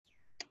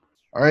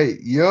All right,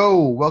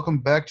 yo, welcome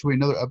back to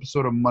another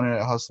episode of Monday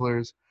Night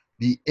Hustlers,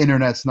 the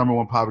internet's number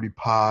one poverty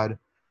pod.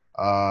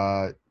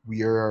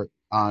 We are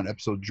on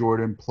episode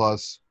Jordan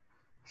plus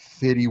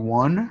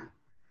 51.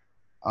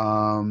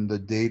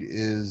 The date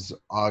is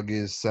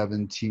August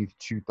 17th,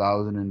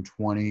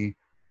 2020,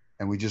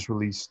 and we just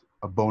released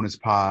a bonus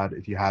pod.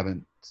 If you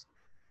haven't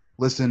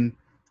listened,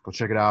 go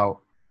check it out.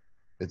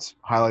 It's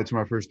highlights from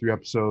our first three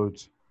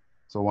episodes,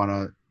 so I want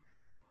to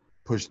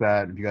push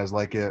that. If you guys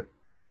like it,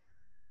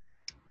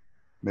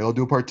 maybe I'll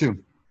do a part two.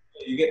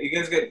 You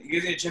guys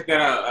need to check that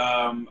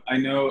out. I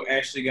know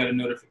Ashley got a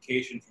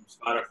notification from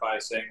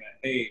Spotify saying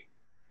that, hey,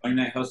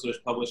 Monday Night Hustlers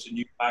published a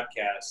new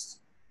podcast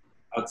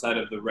outside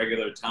of the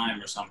regular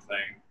time or something.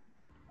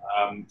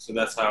 So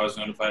that's how I was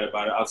notified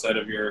about it, outside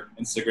of your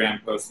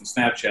Instagram posts and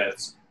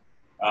Snapchats.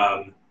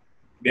 Um,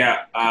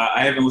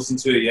 I haven't listened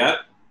to it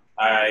yet.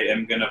 I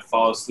am gonna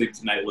fall asleep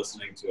tonight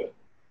listening to it.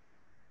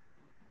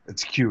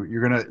 It's cute.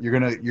 You're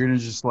gonna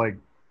just like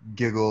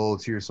giggle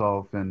to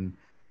yourself and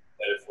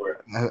Excited for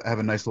it. have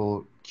a nice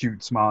little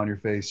cute smile on your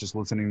face just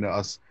listening to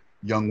us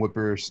young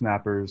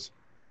whippersnappers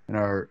in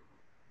our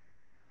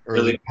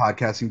early Really,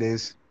 podcasting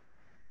days.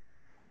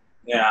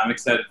 yeah, I'm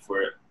excited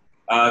for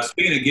it.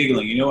 Speaking of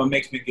giggling, you know what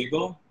makes me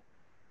giggle?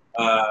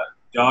 Uh,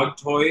 Dog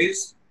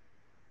toys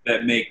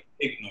that make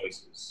pig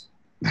noises.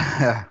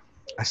 I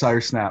saw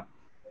your snap.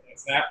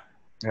 Is that?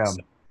 Yeah, So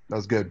that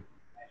was good.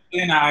 he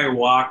and I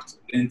walked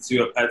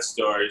into a pet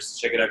store just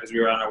to check it out because we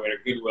were on our way to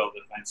Goodwill to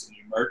find some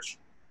new merch.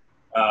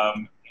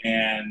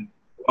 And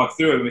walked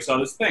through it and we saw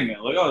this thing.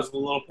 And like, oh, it's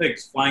little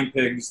pigs, flying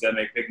pigs that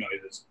make pig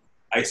noises.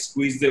 I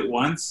squeezed it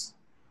once,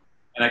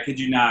 and I kid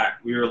you not,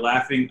 we were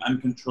laughing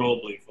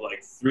uncontrollably for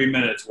like 3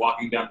 minutes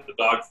walking down to the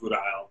dog food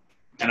aisle.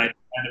 And I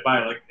tried to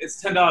buy it. Like, it's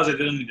 $10 I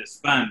didn't need to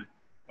spend,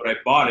 but I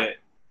bought it.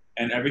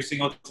 And every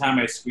single time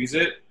I squeeze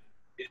it,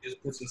 it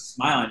just puts a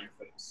smile on your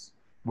face.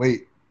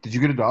 Wait, did you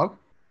get a dog?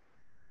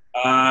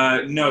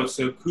 No,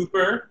 so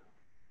Cooper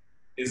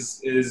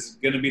is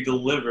going to be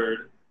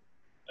delivered,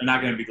 or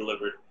not going to be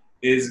delivered,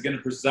 is going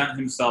to present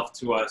himself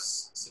to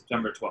us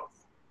September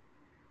 12th.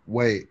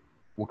 Wait,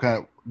 what kind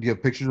of? Do you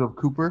have pictures of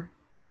Cooper?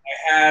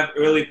 I have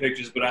early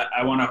pictures, but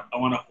I want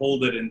to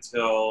hold it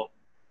until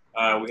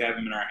we have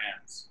him in our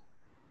hands.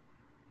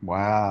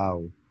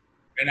 Wow.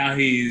 Right now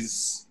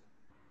he's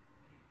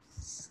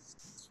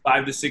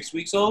 5 to 6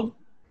 weeks old.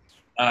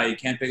 You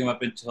can't pick him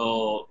up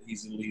until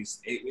he's at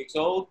least 8 weeks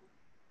old.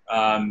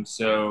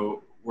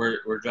 So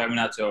we're driving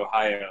out to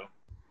Ohio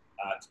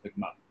to pick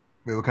him up.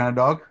 Wait, what kind of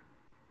dog?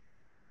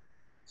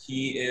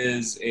 He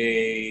is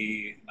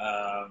a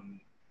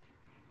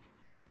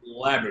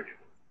Labradoodle.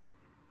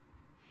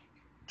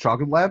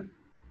 Chocolate lab?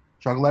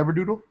 Chocolate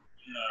labradoodle?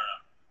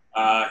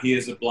 He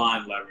is a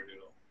blonde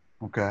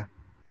Labradoodle. Okay.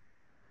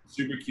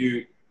 Super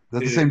cute.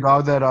 That's the same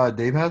dog that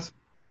Dave has?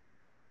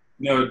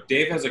 No,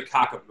 Dave has a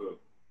cockapoo.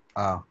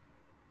 Oh.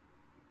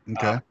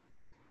 Okay.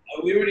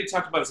 We already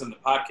talked about this on the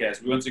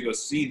podcast. We went to go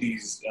see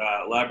these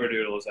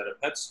Labradoodles at a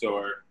pet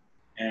store,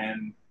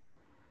 and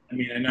I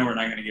mean, I know we're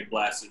not going to get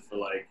blasted for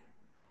like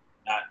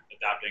not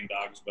adopting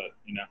dogs, but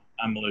you know,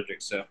 I'm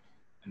allergic, so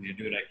I'm going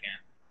to do what I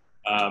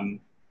can.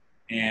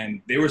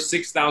 And they were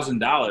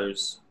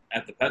 $6,000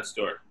 at the pet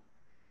store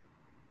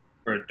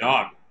for a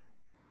dog,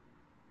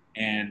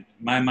 and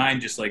my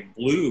mind just like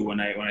blew when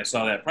I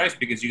saw that price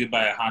because you could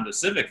buy a Honda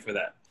Civic for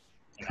that.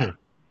 You know?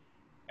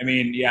 I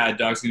mean, yeah, a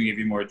dog's going to give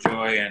you more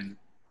joy, and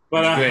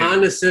But it's a great.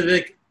 Honda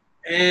Civic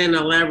and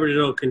a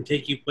Labrador can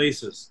take you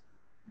places.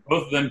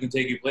 Both of them can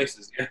take you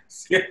places.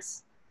 Yes,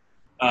 yes.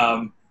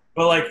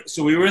 But like,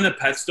 so we were in the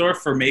pet store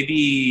for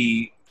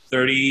maybe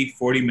 30,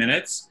 40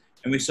 minutes,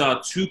 and we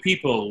saw two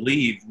people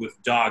leave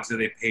with dogs that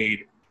they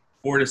paid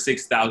 $4,000 to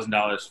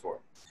 $6,000 for.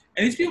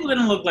 And these people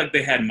didn't look like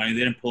they had money. They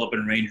didn't pull up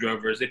in Range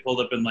Rovers. They pulled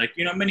up in like,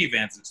 you know,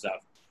 minivans and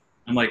stuff.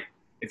 I'm like,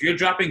 if you're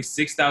dropping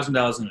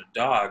 $6,000 on a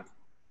dog,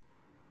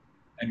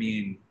 I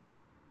mean,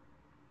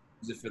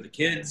 is it for the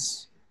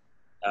kids?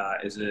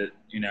 Is it,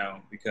 you know,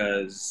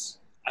 because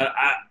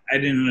I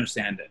didn't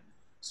understand it.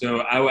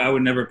 So I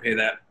would never pay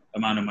that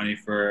amount of money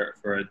for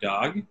a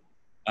dog.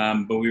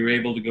 But we were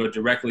able to go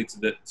directly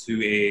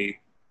to a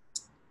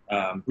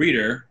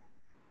breeder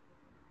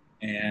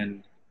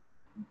and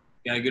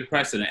got a good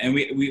price on it. And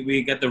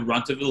we got the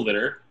runt of the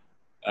litter,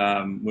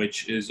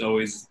 which is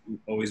always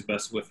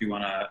best if you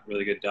want a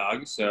really good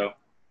dog. So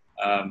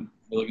we're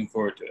looking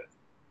forward to it.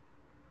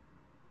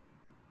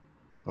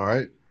 All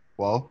right.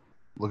 Well,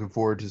 looking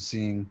forward to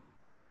seeing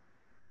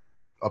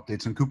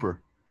updates on Cooper.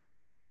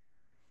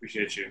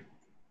 Appreciate you.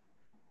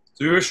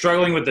 So we were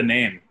struggling with the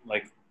name.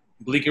 Like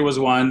Bleecker was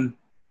one,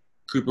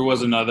 Cooper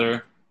was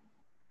another.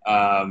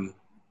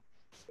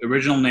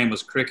 Original name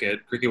was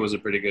Cricket. Cricket was a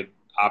pretty good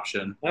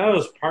option. That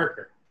was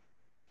Parker.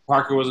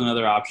 Parker was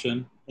another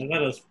option. I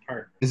thought it was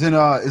Parker.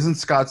 Isn't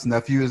Scott's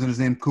nephew? Isn't his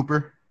name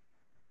Cooper?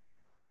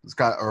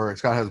 Scott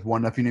has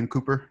one nephew named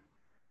Cooper.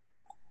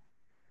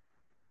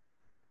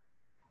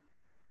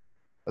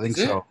 I think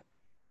Is it? so.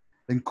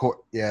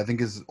 I think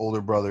his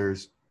older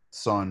brother's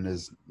son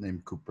is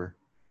named Cooper.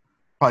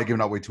 Probably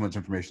giving out way too much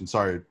information.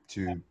 Sorry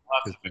to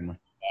his family.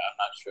 I'm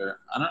not sure.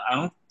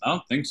 I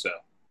don't think so.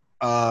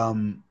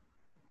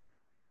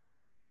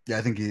 Yeah,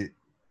 I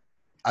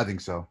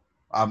think so.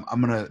 I'm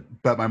gonna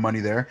bet my money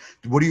there.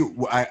 What do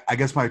you? I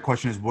guess my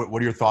question is, what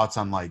are your thoughts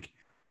on like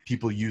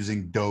people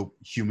using dope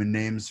human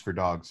names for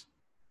dogs?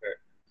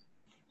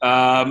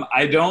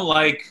 I don't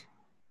like.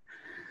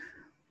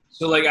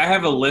 So like I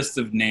have a list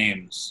of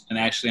names, and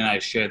Ashley and I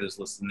share this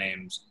list of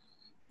names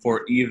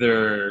for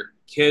either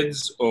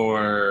kids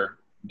or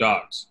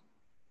dogs.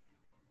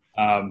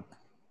 A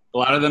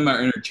lot of them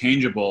are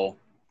interchangeable,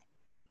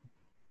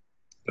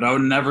 but I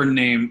would never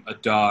name a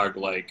dog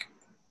like,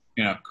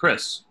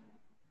 Chris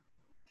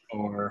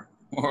or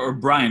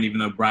Brian, even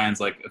though Brian's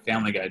like a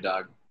Family Guy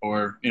dog,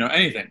 or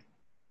anything.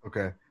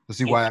 Okay. To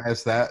see why I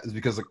asked that is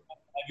because like,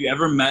 Have you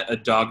ever met a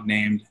dog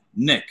named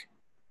Nick?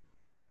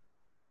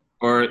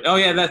 Or oh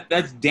yeah,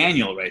 that's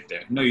Daniel right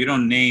there. No, you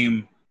don't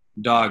name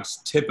dogs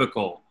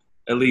typical,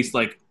 at least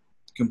like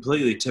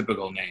completely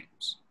typical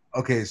names.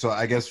 okay, so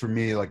I guess for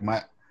me,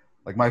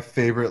 my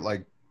favorite,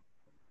 like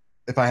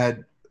if I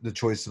had the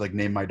choice to like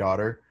name my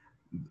daughter,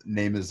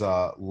 name is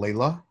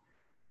Layla,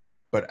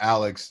 but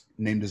Alex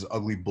named his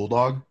ugly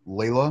bulldog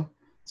Layla.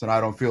 So now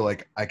I don't feel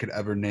like I could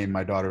ever name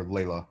my daughter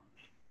Layla.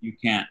 You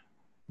can't.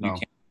 You No.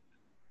 can't.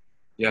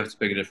 You have to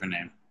pick a different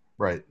name.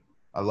 Right.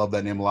 I love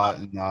that name a lot,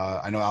 and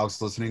I know Alex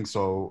is listening,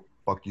 so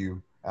fuck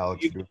you,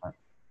 Alex, for doing that.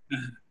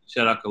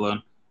 Shout out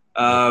Cologne.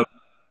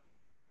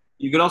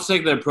 You could also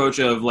take the approach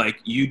of like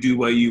you do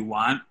what you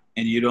want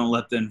and you don't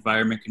let the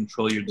environment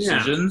control your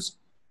decisions,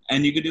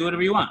 and you could do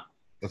whatever you want.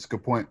 That's a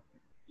good point.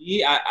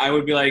 Yeah, I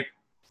would be like,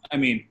 I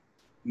mean,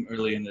 I'm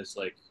early in this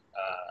like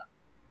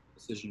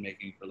decision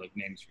making for like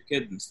names for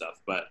kids and stuff,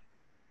 but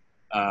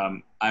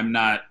I'm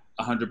not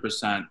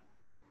 100%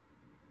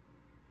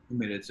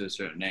 committed to a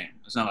certain name.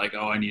 It's not like,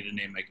 oh, I need to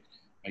name my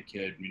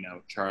kid,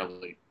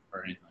 Charlie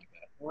or anything like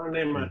that. I want to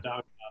name my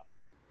dog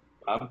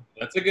Bob,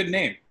 that's a good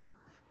name.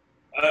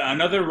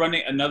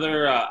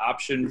 Another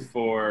option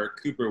for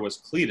Cooper was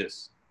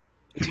Cletus.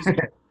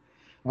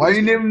 Why are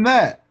you naming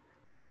that?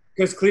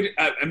 Because Cletus,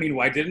 I mean,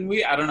 why didn't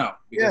we? I don't know.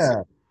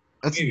 Yeah,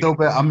 that's a dope.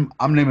 I'm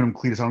naming him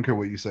Cletus. I don't care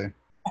what you say.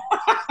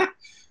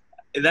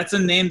 That's a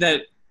name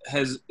that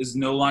is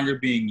no longer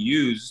being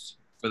used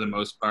for the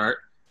most part.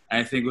 And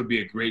I think would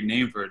be a great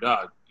name for a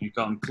dog. You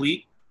call him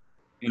Cleat,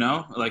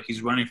 like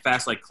he's running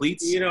fast like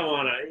cleats. You don't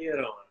want to.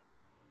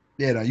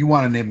 Yeah, no, you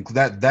want to name him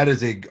that. That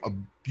is a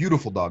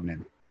beautiful dog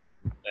name.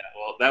 Yeah,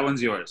 well, that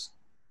one's yours.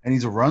 And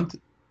he's a runt to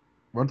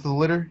the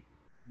litter.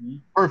 Mm-hmm.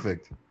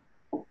 Perfect.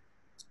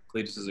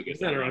 Cletus is a good.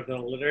 He's not a runt to the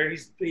litter.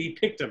 He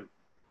picked him.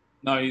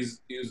 No, he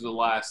was the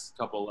last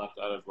couple left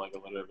out of like a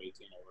litter of 18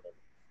 or whatever.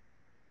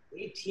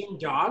 18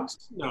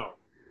 dogs? No.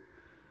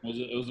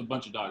 It was a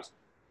bunch of dogs.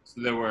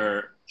 So there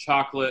were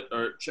chocolate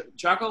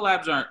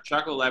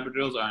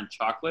Labradors aren't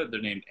chocolate.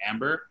 They're named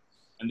Amber,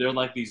 and they're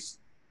like these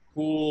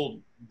cool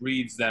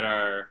breeds that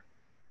are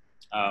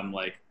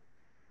like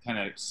kind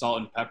of salt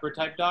and pepper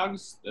type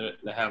dogs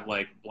that have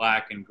like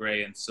black and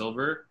gray and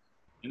silver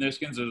in their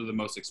skins. Those are the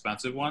most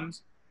expensive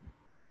ones.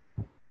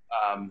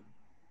 But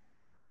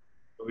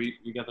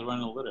we got the run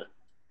of the litter.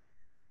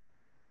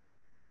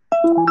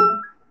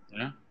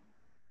 Yeah.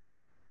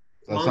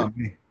 That's not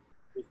me.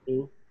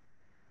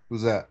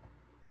 Who's that?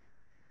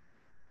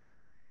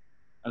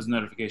 That was a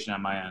notification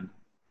on my end.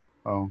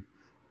 Oh.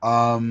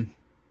 All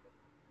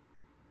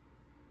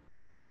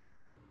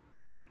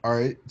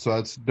right. So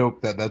that's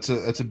dope. That's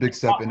a big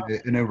step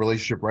in a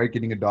relationship, right?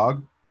 Getting a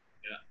dog.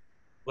 Yeah.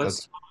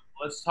 Let's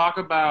talk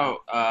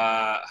about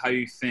how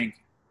you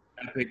think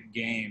Epic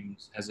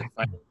Games has a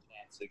fighting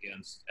chance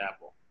against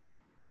Apple.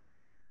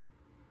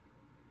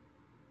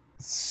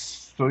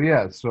 So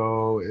yeah.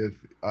 So if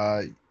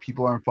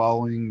people aren't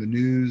following the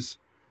news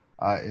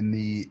in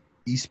the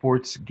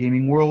esports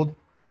gaming world,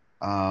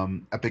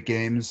 Epic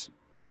Games,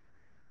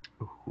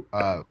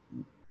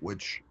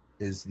 which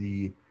is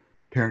the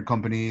parent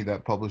company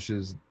that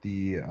publishes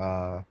the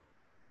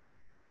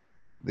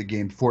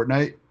game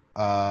Fortnite,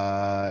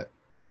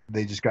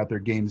 they just got their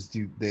games.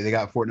 They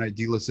got Fortnite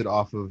delisted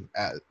off of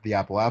the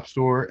Apple App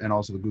Store and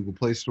also the Google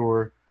Play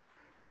Store.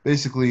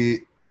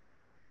 Basically,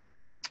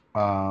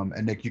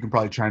 and Nick, you can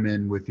probably chime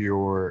in with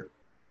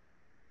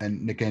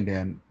Nick and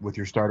Dan with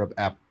your startup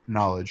app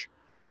knowledge.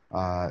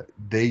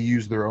 They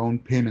use their own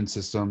payment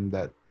system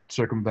that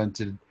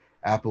circumvented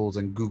Apple's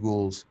and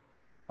Google's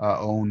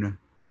own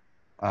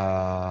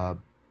App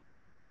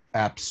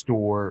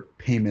Store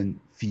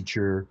payment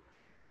feature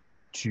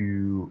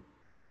to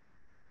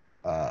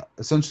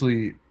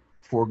essentially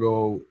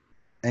forego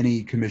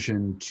any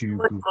commission to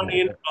Google.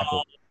 Money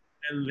involved,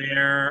 and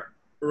they're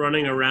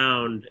running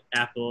around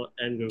Apple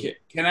and Google.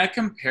 Can I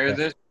compare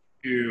this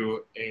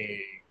to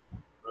a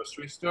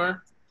grocery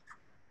store?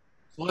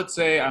 So let's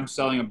say I'm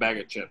selling a bag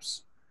of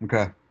chips.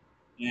 Okay.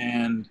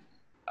 And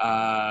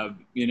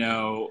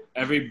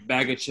every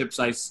bag of chips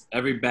I sell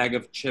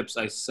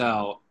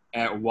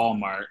at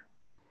Walmart,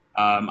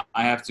 I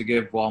have to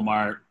give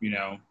Walmart,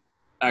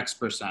 X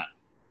percent.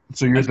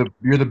 So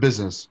you're the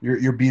business.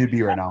 You're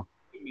B2B right now.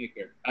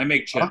 I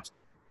make chips.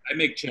 I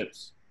make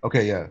chips.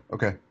 Okay. Yeah.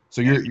 Okay.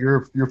 So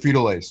you're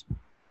Frito-Lay's.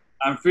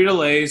 I'm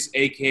Frito-Lay's,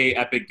 aka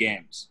Epic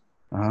Games.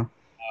 Uh-huh.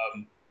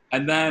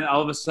 And then all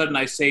of a sudden,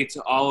 I say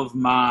to all of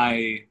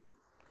my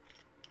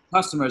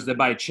customers that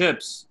buy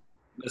chips,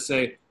 they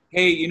say,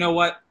 "Hey, you know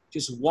what?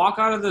 Just walk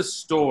out of the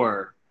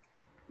store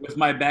with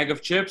my bag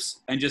of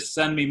chips and just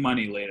send me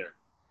money later,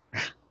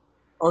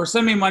 or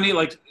send me money,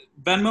 like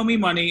Venmo me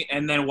money,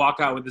 and then walk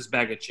out with this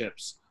bag of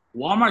chips."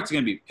 Walmart's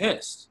gonna be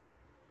pissed,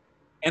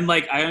 and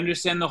like I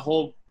understand the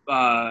whole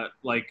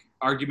like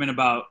argument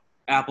about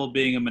Apple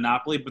being a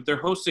monopoly, but they're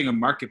hosting a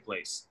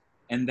marketplace,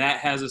 and that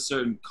has a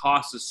certain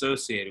cost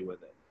associated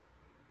with it.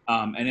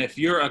 And if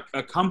you're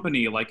a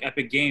company like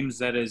Epic Games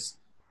that is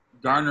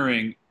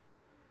garnering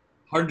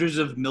hundreds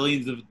of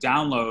millions of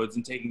downloads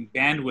and taking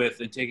bandwidth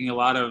and taking a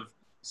lot of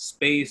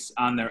space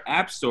on their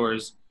app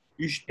stores,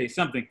 you should pay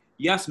something.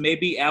 Yes,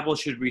 maybe Apple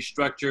should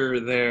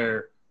restructure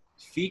their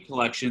fee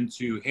collection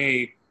to,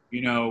 hey,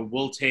 you know,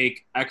 we'll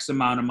take X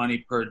amount of money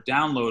per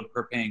download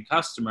per paying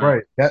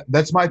customer. Right.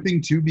 That's my thing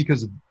too,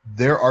 because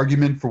their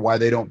argument for why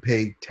they don't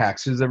pay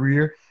taxes every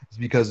year is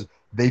because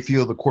they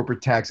feel the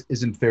corporate tax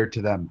isn't fair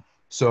to them.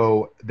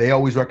 So they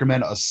always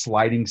recommend a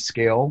sliding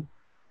scale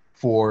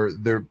for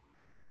their,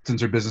 since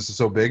their business is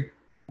so big.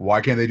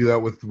 Why can't they do that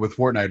with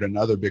Fortnite and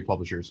other big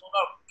publishers?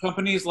 Well,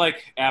 companies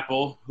like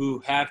Apple, who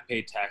have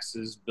paid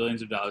taxes,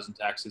 billions of dollars in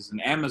taxes,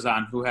 and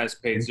Amazon, who has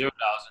paid $0 in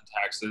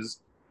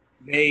taxes,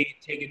 they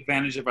take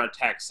advantage of our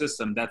tax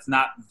system. That's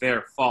not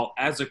their fault.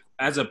 As a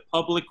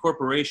public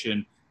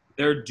corporation,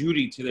 their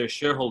duty to their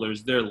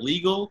shareholders, their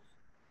legal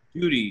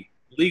duty,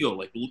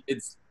 like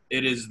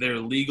it is their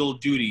legal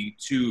duty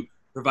to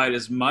provide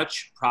as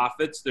much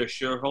profits to their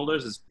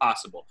shareholders as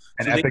possible.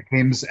 And so Epic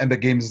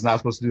Games is not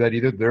supposed to do that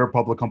either. They're a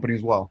public company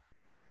as well.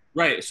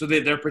 Right. So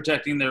they're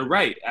protecting their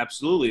right.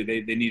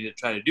 Absolutely. They need to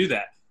try to do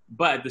that.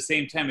 But at the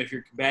same time, if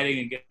you're combating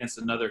against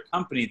another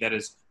company that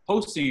is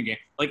hosting a game,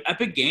 like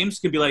Epic Games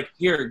could be like,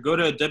 here, go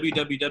to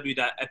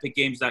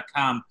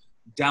www.epicgames.com,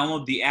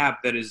 download the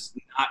app that is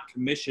not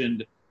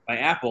commissioned by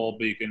Apple,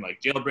 but you can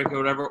like jailbreak it or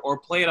whatever, or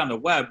play it on the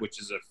web,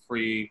 which is a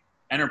free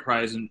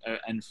enterprise and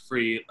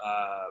free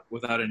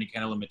without any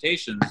kind of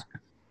limitations.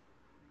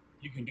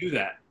 You can do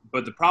that.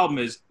 But the problem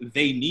is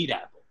they need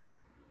Apple.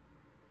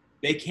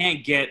 They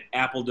can't get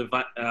Apple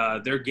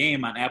their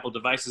game on Apple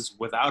devices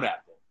without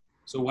Apple.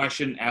 So why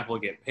shouldn't Apple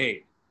get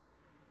paid?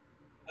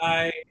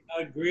 I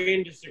agree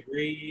and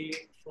disagree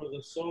for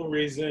the sole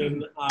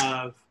reason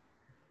of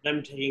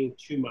them taking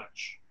too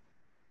much.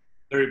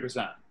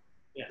 30%.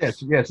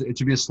 Yes. Yes, it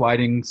should be a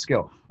sliding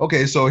scale.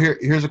 Okay, so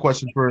here's a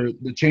question for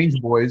the Change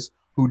Boys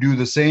who do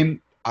the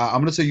same. I'm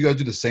going to say you guys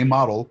do the same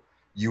model.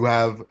 You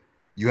have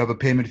a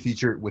payment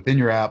feature within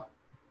your app,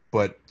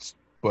 but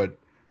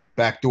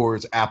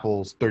backdoors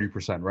Apple's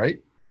 30%,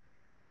 right?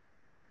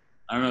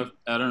 I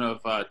don't know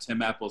if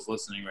Tim Apple's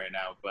listening right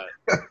now, but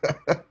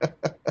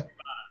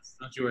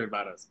don't you worry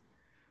about us.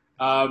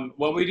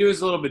 What we do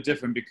is a little bit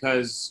different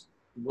because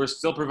we're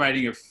still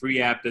providing a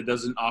free app that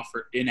doesn't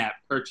offer in-app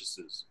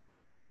purchases.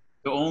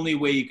 The only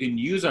way you can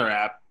use our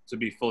app to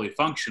be fully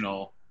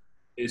functional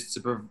is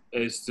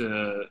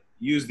to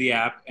use the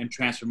app and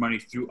transfer money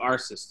through our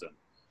system.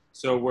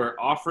 So we're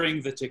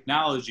offering the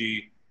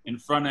technology in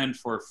front end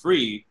for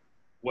free.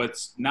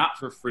 What's not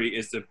for free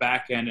is the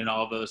back end and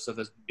all the other stuff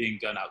that's being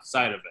done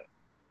outside of it.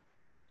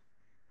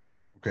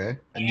 Okay.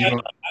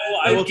 And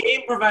A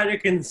game provider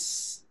can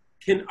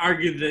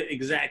argue the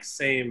exact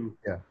same.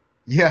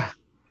 Yeah.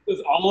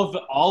 Because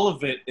all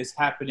of it is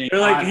happening. They're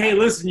like, hey,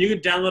 listen, you can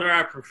download our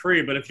app for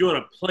free, but if you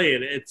want to play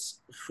it,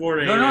 it's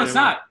 $4.99. No, it's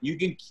not. You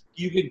can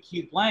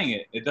keep playing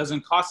it. It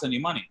doesn't cost any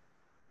money.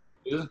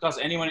 It doesn't cost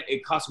any money.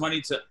 It costs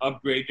money to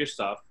upgrade your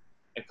stuff.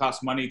 It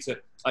costs money to,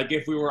 like,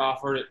 if we were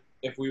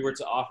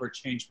to offer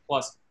Change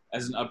Plus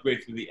as an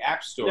upgrade through the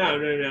App Store.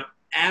 No.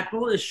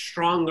 Apple is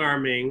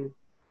strong-arming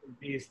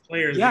these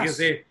players yes. because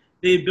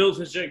they built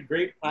such a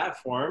great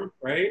platform,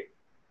 right?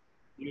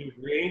 You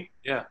agree?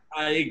 Yeah.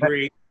 I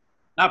agree.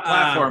 Not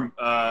platform.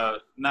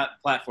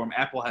 Not platform.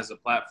 Apple has a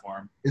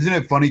platform. Isn't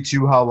it funny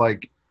too how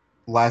like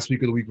last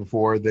week or the week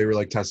before they were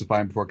like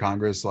testifying before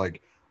Congress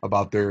like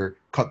about their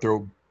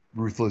cutthroat,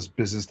 ruthless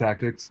business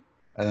tactics,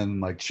 and then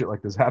like shit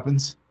like this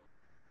happens?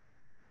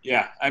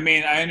 Yeah, I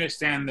mean, I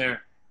understand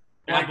there.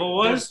 Apple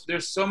was.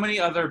 There's so many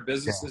other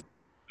businesses that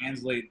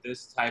translate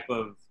this type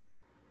of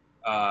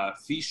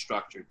fee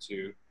structure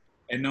to,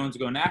 and no one's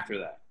going after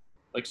that.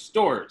 Like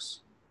stores,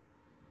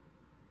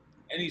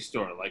 any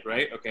store, like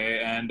right,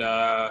 okay, and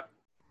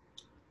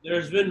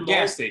there's been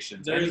gas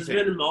stations. There's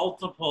anything. been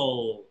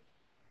multiple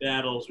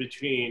battles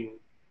between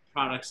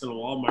products and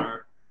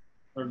Walmart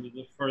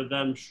for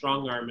them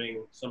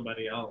strong-arming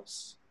somebody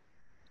else.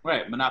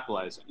 Right,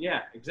 monopolizing.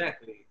 Yeah,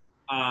 exactly.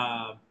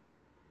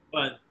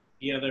 But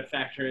the other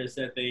factor is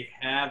that they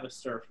have a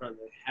storefront,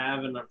 they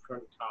have an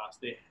upfront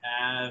cost, they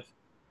have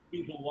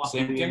people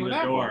walking in the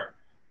door.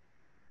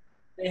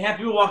 They have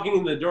people walking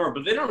in the door,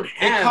 but they don't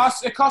have.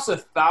 It costs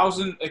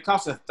 $1,000. It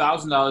costs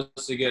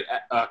 $1,000 to get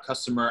a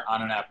customer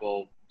on an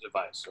Apple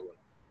device or whatever.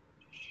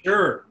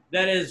 Sure,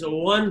 that is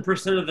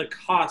 1% of the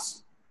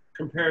cost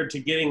compared to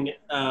getting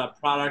a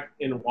product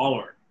in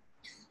Walmart.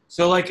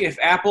 So, like, if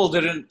Apple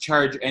didn't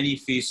charge any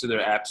fees to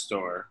their app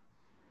store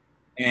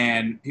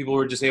and people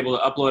were just able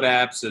to upload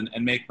apps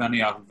and make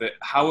money off of it,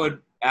 how would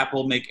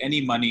Apple make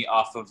any money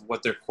off of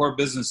what their core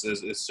business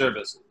is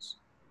services?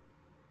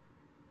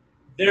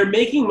 They're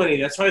making money.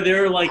 That's why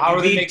they're like How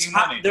are they making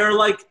money? They're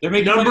like They're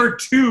making number money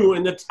 2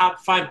 in the top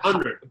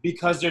 500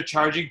 because they're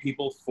charging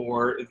people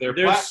for their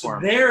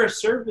platform. Their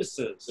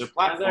services. Their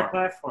platform. Their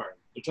platform.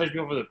 They're charging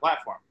people for their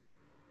platform.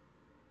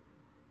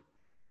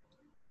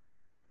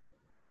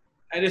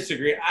 I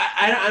disagree.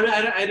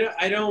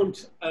 I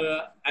don't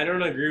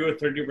agree with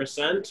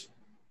 30%,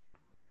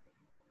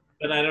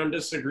 but I don't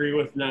disagree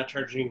with not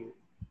charging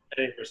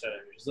any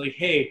percentage. It's like,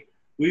 hey,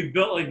 we've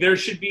built, like, there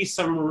should be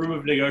some room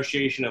of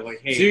negotiation of,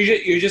 like, hey. So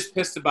you're just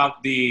pissed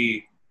about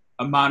the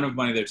amount of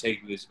money they're taking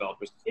from these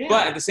developers. Yeah.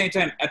 But at the same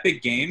time,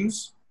 Epic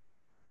Games,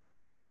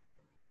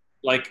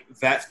 like,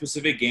 that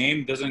specific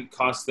game doesn't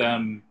cost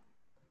them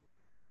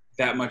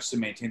that much to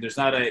maintain. There's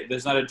not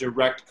a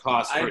direct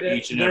cost for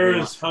each and every one.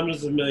 There's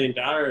hundreds of $1 million.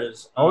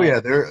 Oh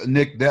yeah,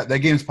 Nick. That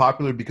game's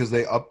popular because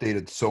they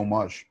updated so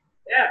much.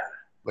 Yeah.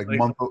 Like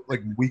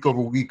week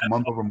over week,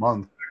 month over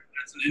month.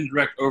 That's an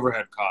indirect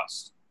overhead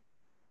cost.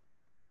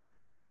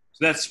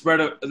 So that's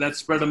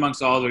spread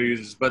amongst all their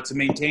users. But to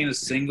maintain a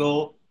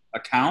single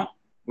account,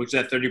 which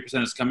that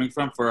 30% is coming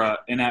from for an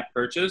in-app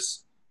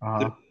purchase,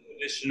 the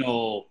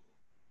additional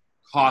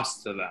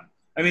cost to them.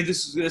 I mean,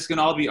 this can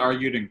all be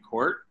argued in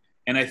court.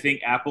 And I think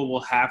Apple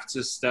will have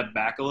to step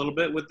back a little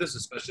bit with this,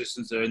 especially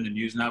since they're in the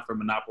news now for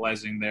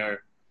monopolizing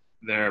their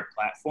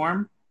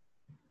platform.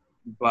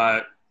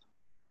 But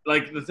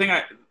like the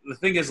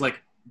thing is,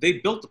 like, they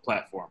built the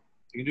platform.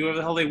 They can do whatever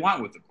the hell they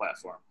want with the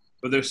platform.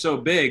 But they're so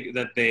big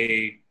that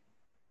they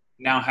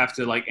now have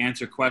to, like,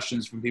 answer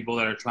questions from people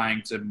that are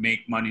trying to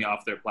make money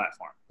off their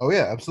platform. Oh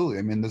yeah, absolutely.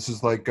 I mean, this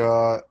is like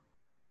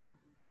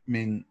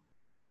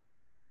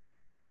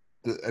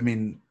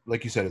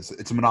like you said,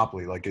 it's a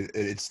monopoly. Like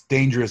it's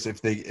dangerous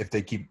if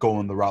they keep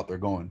going the route they're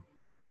going.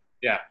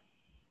 Yeah,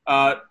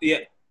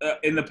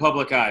 in the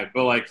public eye,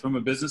 but like from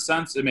a business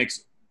sense, it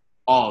makes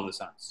all of the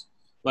sense.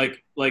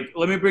 Like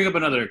let me bring up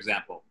another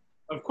example.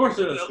 Of course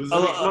it does.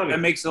 It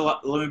makes a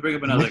lot. Let me bring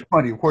up another. It makes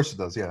money, of course it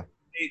does. Yeah.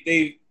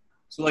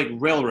 So like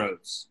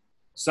railroads.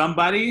 Some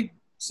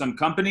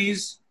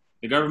companies,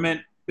 the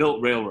government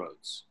built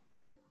railroads.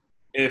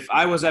 If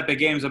I was Epic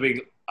Games,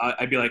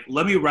 I'd be like,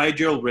 let me ride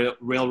your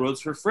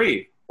railroads for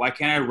free. Why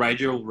can't I ride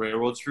your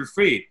railroads for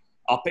free?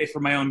 I'll pay for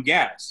my own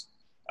gas.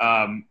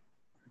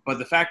 But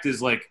the fact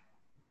is, like,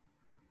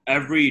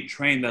 every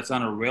train that's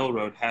on a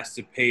railroad has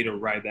to pay to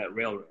ride that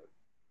railroad.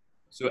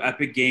 So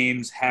Epic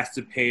Games has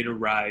to pay to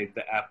ride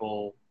the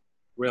Apple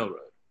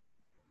Railroad.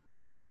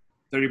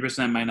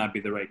 30% might not be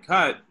the right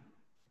cut,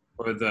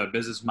 or the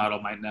business model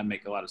might not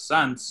make a lot of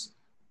sense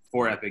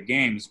for Epic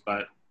Games,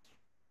 but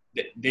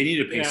they need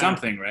to pay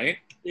something, right?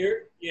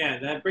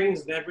 That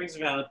brings a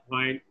valid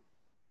point.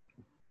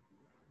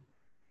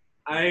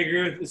 I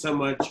agree with it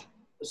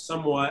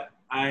somewhat.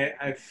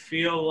 I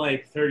feel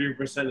like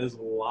 30% is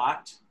a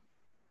lot.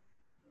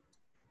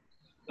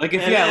 Like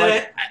if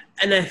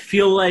I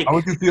feel like how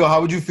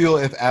would you feel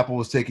if Apple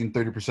was taking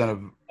 30%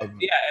 of if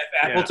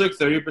Apple took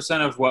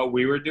 30% of what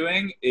we were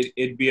doing,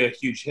 it'd be a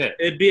huge hit.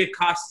 It'd be a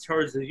cost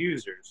towards the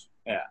users.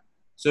 Yeah.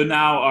 So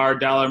now our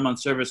 $1 a month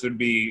service would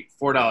be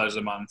 $4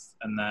 a month,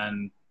 and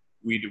then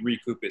we'd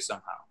recoup it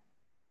somehow.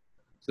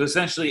 So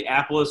essentially,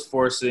 Apple is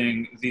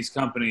forcing these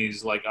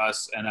companies like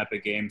us and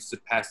Epic Games to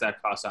pass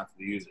that cost on to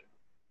the user.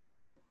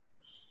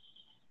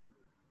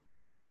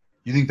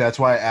 You think that's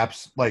why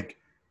apps, like,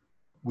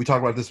 we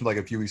talked about this like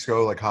a few weeks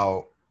ago, like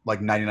how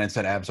like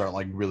 99-cent apps aren't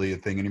like really a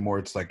thing anymore.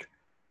 It's like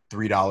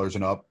 $3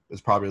 and up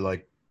is probably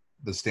like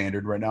the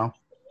standard right now. When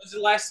was the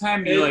last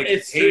time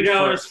it's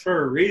 $3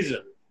 for a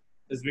reason?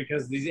 Is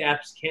because these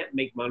apps can't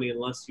make money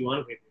unless you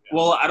want to pay $3.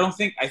 Well, I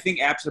think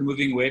apps are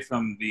moving away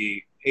from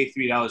the pay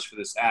 $3 for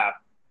this app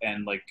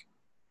and like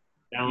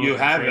you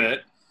have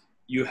it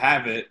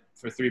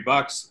for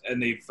 $3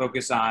 and they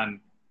focus on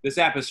this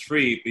app is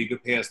free, but you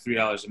could pay us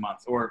 $3 a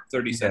month or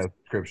 30 cents.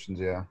 Subscriptions,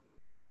 yeah.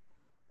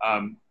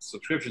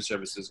 Subscription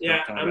services.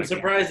 Yeah, I'm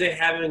surprised they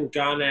haven't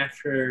gone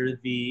after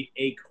the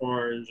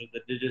Acorns or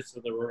the Digits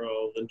of the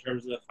world in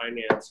terms of the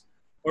finance,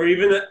 or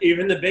even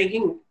the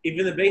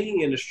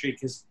banking industry,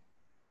 because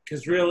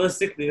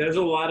realistically, there's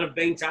a lot of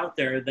banks out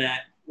there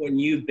that when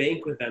you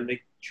bank with them, they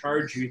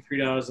charge you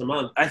 $3 a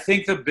month. I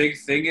think the big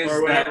thing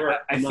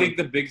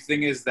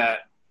is that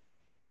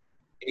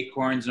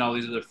Acorns and all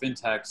these other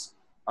fintechs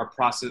are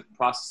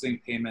processing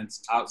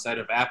payments outside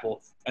of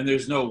Apple, and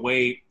there's no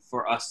way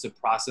for us to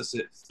process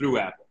it through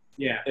Apple.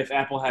 Yeah. If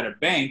Apple had a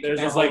bank,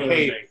 it's like,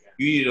 hey,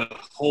 you need to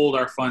hold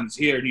our funds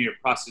here, you need to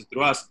process it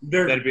through us.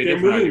 That'd be a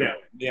different moving that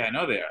way. Yeah, I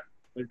know they are.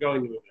 They're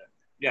going to move it.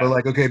 Yeah. But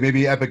like, okay,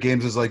 maybe Epic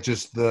Games is like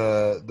just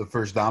the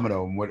first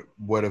domino, and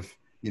what if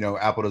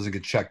Apple doesn't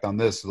get checked on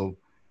this? They'll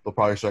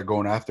probably start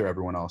going after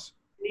everyone else.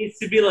 It needs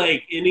to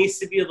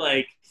be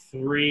like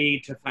 3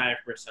 to 5%.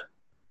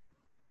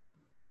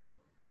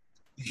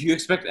 Do you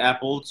expect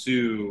Apple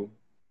to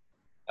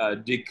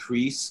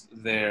decrease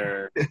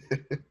their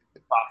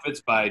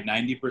profits by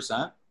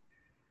 90%?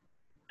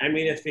 I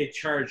mean, if they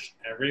charged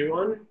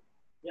everyone,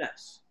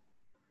 yes.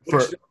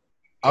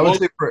 I would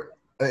say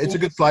it's a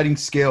good sliding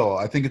scale.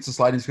 I think it's a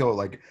sliding scale.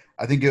 Like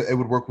I think it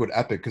would work with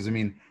Epic because I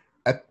mean,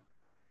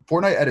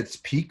 Fortnite at its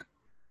peak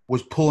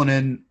was pulling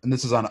in, and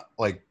this is on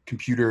like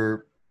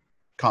computer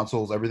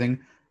consoles, everything.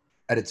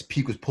 At its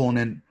peak was pulling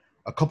in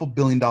a couple $1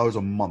 billion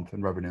a month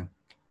in revenue.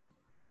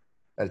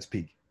 At its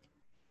peak.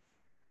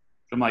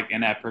 From like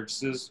in-app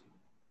purchases.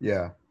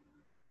 Yeah.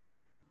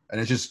 And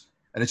it's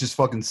just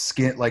fucking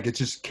skin, like it's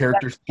just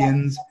character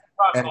skins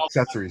and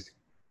accessories.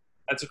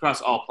 That's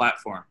across all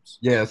platforms.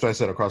 Yeah, that's what I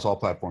said, across all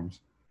platforms.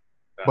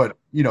 Okay. But,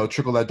 you know,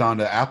 trickle that down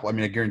to Apple. I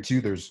mean, I guarantee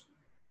you there's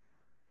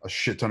a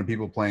shit ton of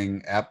people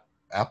playing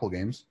Apple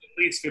games.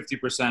 At least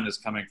 50% is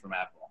coming from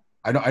Apple.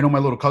 I know my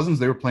little cousins,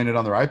 they were playing it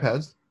on their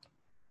iPads.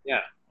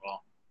 Yeah,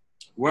 well,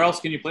 where else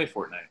can you play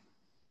Fortnite?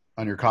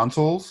 On your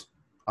consoles,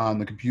 on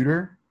the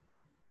computer.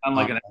 On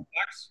like an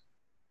Xbox?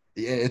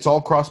 It's all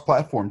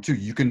cross-platform too.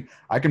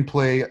 I can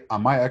play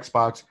on my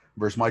Xbox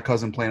versus my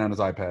cousin playing on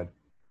his iPad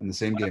in the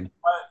same game.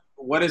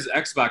 What is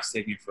Xbox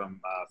taking from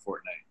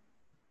Fortnite?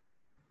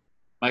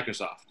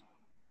 Microsoft.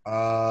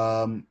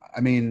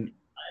 I mean,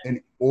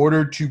 in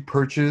order to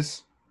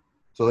purchase,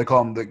 so they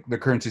call them the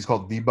currency is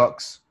called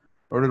V-Bucks.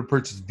 In order to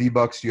purchase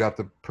V-Bucks, you have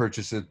to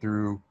purchase it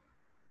through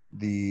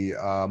the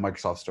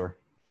Microsoft Store.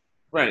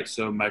 Right.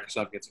 So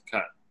Microsoft gets a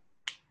cut.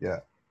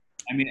 Yeah.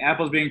 I mean,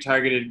 Apple's being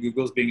targeted,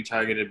 Google's being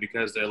targeted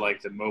because they're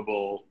like the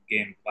mobile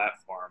game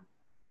platform.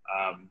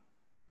 I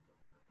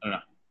don't know.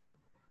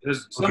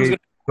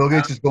 Bill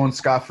Gates is going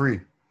scot-free.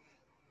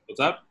 What's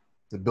up?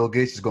 Bill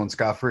Gates is going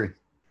scot-free.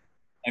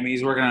 I mean,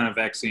 he's working on a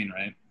vaccine,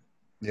 right?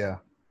 Yeah.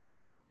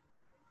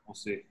 We'll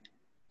see.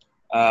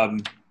 I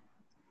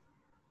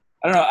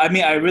don't know. I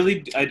mean, I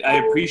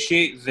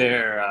appreciate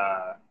their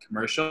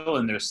commercial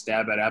and their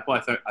stab at Apple.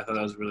 I thought that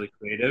was really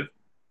creative.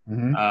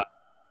 Mm-hmm.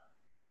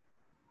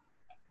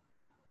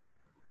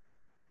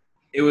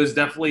 It was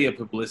definitely a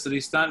publicity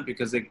stunt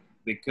because they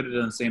could have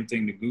done the same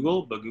thing to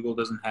Google, but Google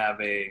doesn't have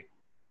a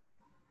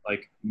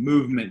like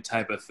movement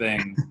type of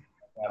thing.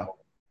 No,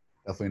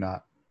 definitely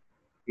not.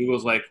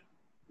 Google's like,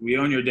 we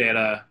own your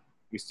data,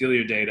 we steal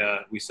your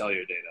data, we sell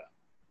your data.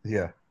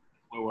 Yeah.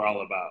 What we're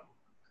all about.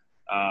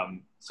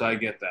 So I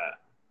get that.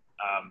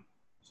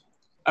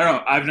 I don't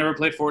know. I've never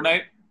played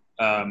Fortnite.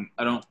 I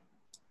don't.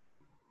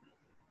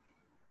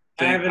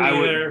 I haven't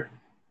either.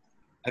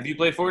 Have you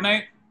played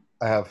Fortnite?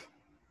 I have.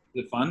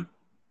 Is it fun?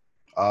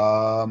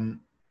 I'm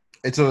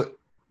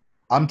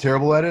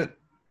terrible at it,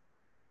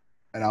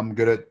 and I'm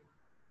good at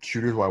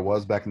shooters. Well, I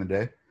was back in the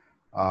day,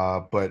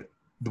 but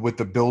with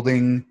the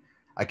building,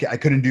 I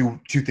couldn't do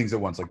two things at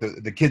once. Like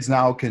the kids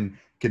now can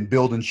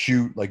build and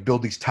shoot, like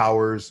build these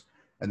towers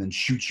and then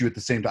shoot you at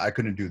the same time. I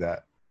couldn't do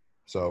that,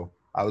 so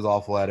I was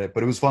awful at it.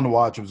 But it was fun to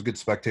watch. It was a good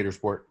spectator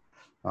sport.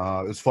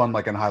 It was fun,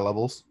 like on high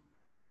levels.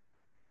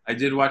 I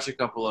did watch a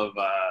couple of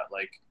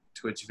like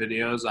Twitch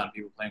videos on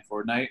people playing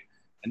Fortnite,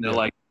 and they're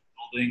like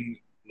building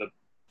the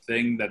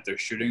thing that they're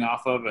shooting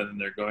off of, and then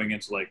they're going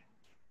into like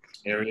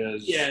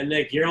areas. Yeah,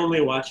 Nick, you're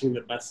only watching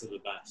the best of the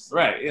best.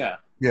 Right. Yeah.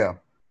 Yeah.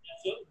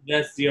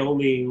 That's the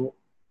only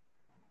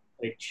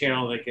like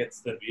channel that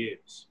gets the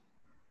views.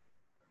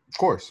 Of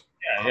course.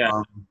 Yeah.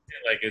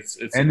 Like it's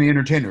and the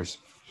entertainers.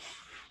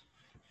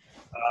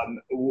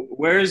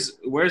 Where's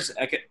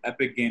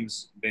Epic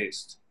Games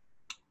based?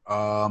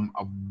 I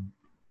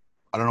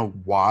don't know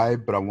why,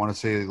 but I want to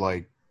say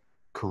like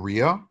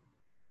Korea.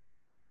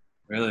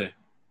 Really?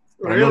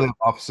 But I know they have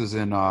offices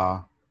in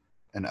LA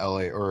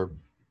or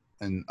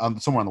in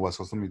somewhere on the West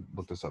Coast. Let me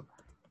look this up.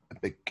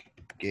 Epic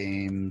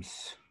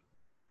Games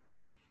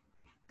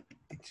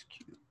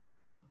HQ.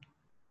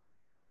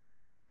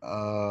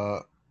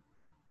 That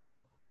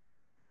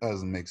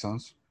doesn't make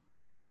sense.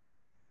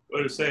 What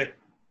did it say?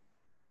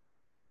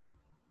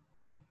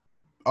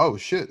 Oh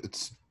shit!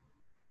 It's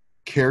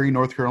Cary,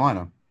 North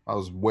Carolina. I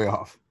was way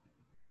off.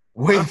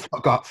 Way the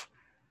fuck off.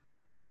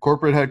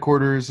 Corporate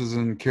headquarters is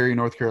in Cary,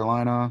 North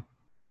Carolina.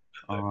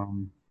 But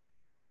I'm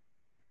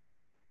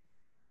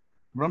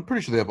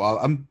pretty sure they have.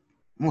 I'm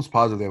almost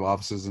positive they have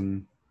offices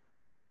in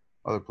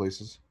other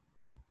places.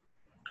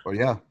 But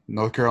yeah,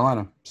 North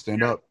Carolina.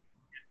 Stand up.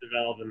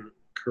 Developed in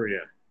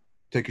Korea.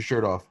 Take your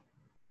shirt off.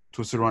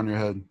 Twist it around your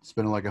head.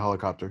 Spin it like a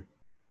helicopter.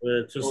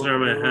 Twist it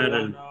around my head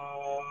and.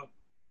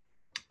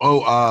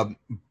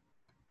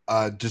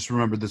 Just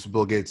remember this with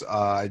Bill Gates.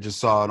 I just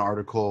saw an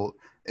article.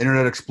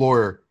 Internet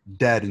Explorer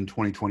dead in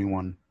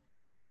 2021.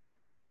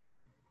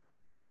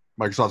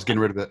 Microsoft's getting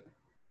rid of it.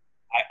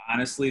 I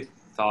honestly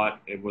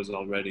thought it was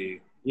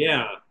already.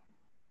 Yeah.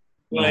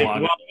 Like,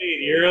 well,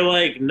 you're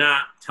like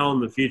not telling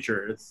the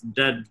future. It's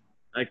dead.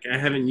 Like, I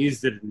haven't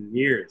used it in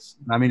years.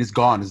 I mean, it's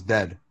gone. It's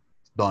dead.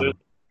 It's done.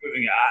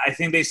 I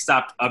think they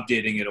stopped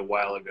updating it a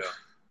while ago.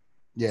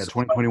 Yeah,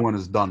 2021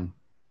 is done.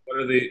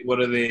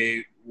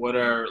 What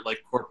are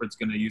like corporates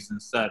going to use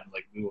instead?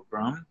 Like Google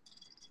Chrome?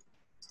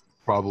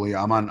 Probably.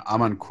 I'm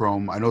on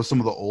Chrome. I know some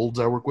of the olds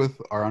I work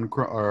with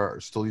are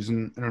still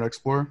using Internet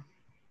Explorer.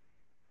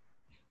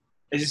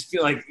 I just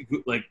feel like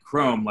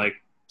Chrome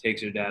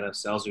takes your data,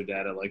 sells your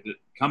data. Like the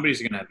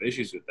companies are gonna have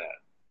issues with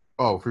that.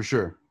 Oh, for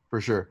sure.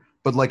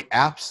 But like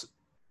apps,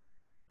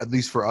 at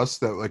least for us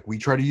that like we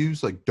try to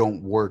use, like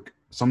don't work.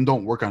 Some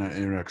don't work on an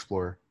Internet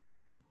Explorer.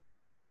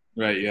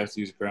 Right, you have to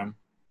use Chrome.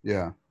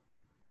 Yeah.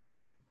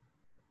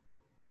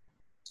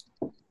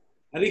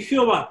 How do you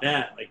feel about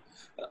that? Like,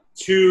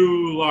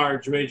 two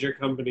large major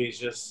companies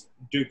just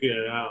duking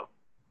it out.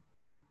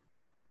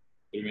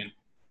 What do you mean?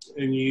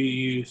 And you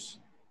use,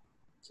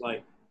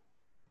 like,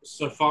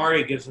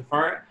 Safari. Because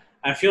Safari,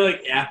 I feel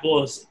like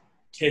Apple is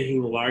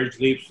taking large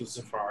leaps with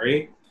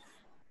Safari.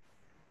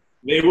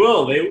 They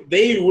will.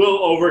 They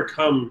will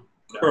overcome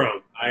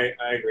Chrome. I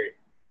agree.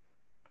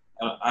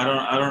 I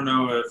don't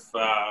know if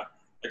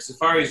like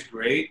Safari's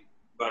great,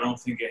 but I don't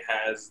think it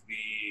has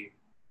the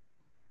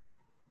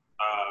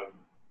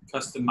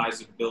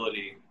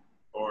customizability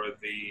or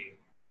the.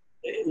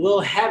 It will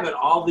have it.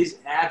 All these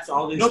apps,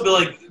 all these. No, but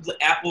like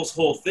Apple's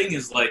whole thing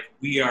is like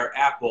we are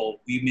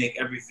Apple. We make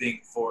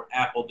everything for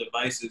Apple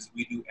devices.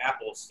 We do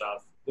Apple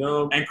stuff.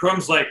 No. And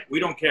Chrome's like, we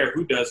don't care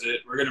who does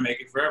it. We're gonna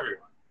make it for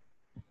everyone.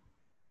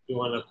 You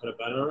want to put a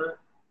bet on it?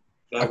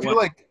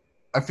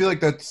 I feel like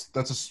that's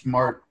a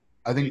smart.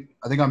 I think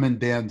I'm in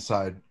Dan's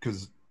side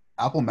because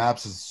Apple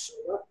Maps is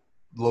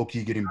low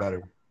key getting better.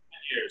 10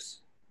 years,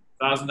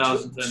 $1,000 in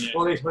 10 years.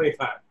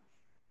 2025.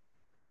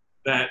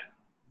 That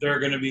there are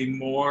going to be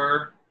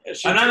more. I'm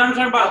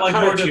talking about like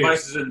more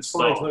devices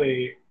installed.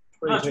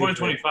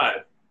 2025.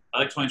 I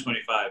like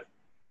 2025.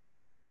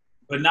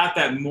 But not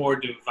that more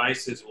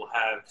devices will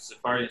have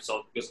Safari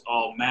installed because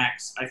all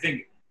Macs. I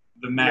think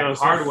the Mac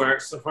hardware.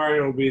 Safari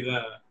will be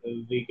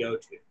the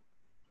go-to.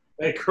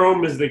 Like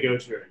Chrome is the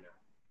go-to right now.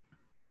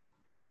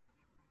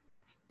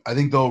 I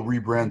think they'll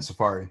rebrand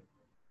Safari.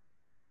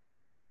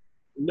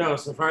 No,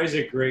 Safari's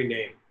a great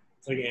name.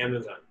 It's like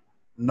Amazon.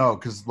 No,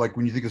 because like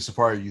when you think of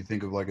Safari, you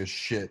think of like a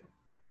shit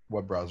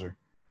web browser.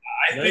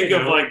 I think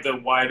of like the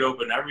wide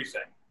open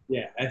everything.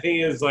 Yeah, I think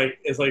it's like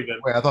the.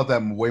 Wait, I thought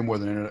that way more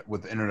than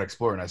with Internet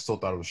Explorer, and I still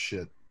thought it was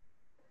shit.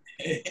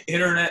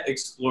 Internet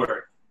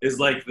Explorer is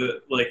like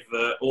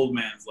the old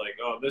man's like,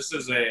 oh, this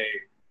is a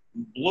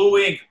blue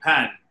ink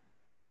pen.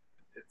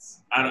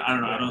 It's I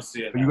don't know. I don't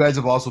see it. But you guys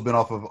have also been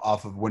off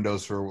of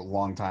Windows for a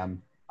long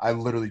time. I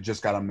literally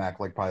just got a Mac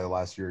like probably the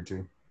last year or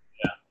two.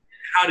 Yeah.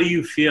 How do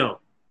you feel?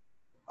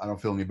 I don't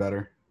feel any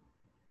better.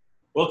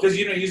 Well, because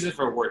you don't use it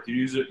for work.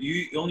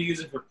 You only use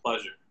it for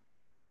pleasure.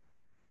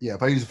 Yeah,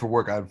 if I use it for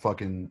work, I'd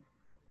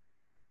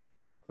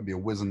be a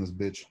whiz in this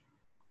bitch.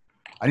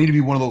 I need to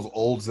be one of those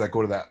olds that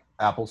go to that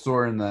Apple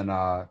store and then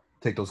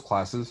take those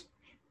classes.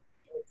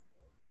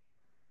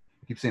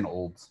 I keep saying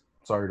olds.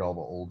 Sorry to all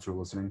the olds who are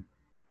listening.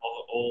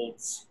 All the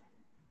olds.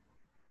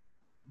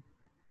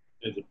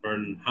 It's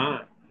burning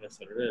hot. That's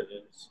what it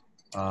is.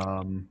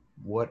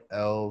 What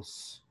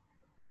else?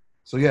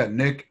 So yeah,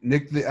 Nick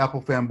the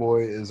Apple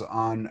fanboy is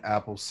on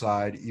Apple's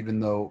side,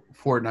 even though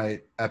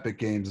Fortnite, Epic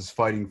Games is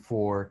fighting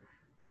for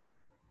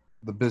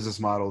the business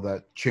model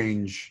that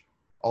Change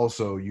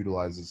also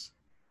utilizes.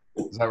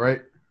 Is that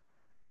right?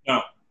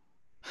 No.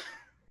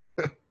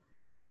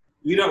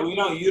 we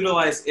don't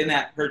utilize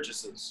in-app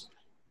purchases.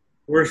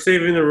 We're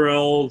saving the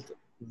world.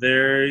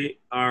 They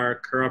are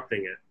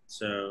corrupting it.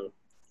 So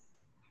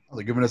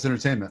they're giving us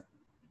entertainment.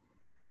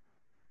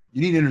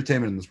 You need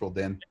entertainment in this world,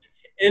 Dan.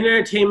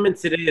 Entertainment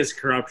today is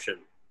corruption.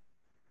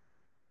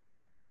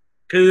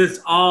 Because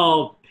it's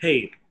all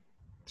paid.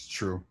 It's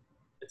true.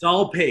 It's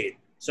all paid.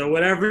 So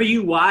whatever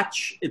you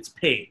watch, it's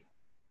paid.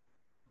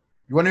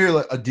 You want to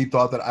hear a deep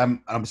thought that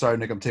I'm sorry,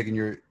 Nick, I'm taking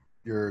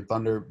your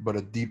thunder, but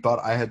a deep thought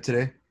I had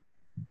today?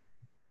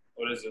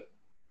 What is it?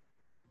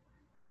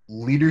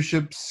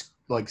 Leadership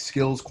like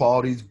skills,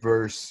 qualities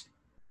versus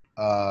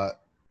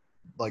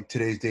like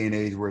today's day and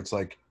age where it's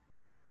like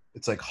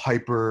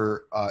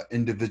hyper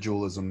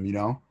individualism, you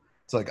know?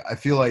 It's like I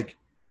feel like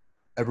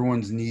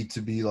everyone's need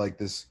to be like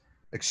this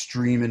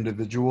extreme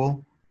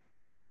individual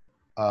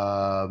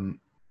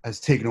has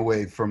taken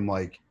away from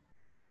like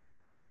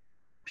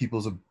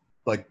people's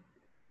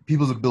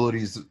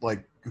abilities,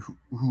 like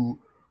who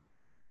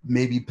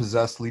maybe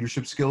possess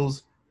leadership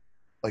skills.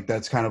 Like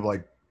that's kind of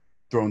like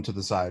thrown to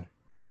the side.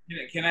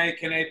 Can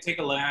I take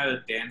a line out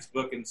of Dan's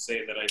book and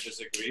say that I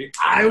disagree?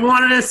 I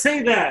wanted to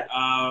say that.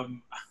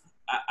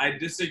 I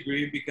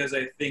disagree because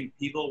I think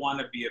people want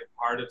to be a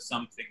part of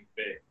something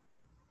big.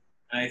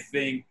 And I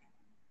think,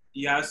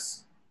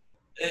 yes,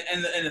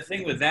 and the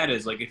thing with that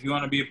is, like, if you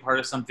want to be a part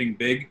of something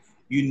big,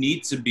 you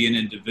need to be an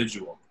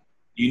individual.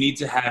 You need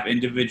to have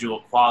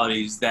individual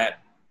qualities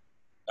that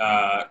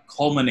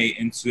culminate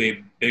into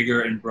a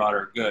bigger and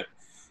broader good.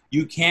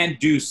 You can't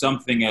do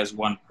something as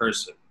one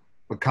person.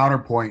 But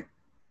counterpoint,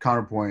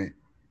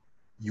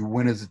 you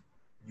win as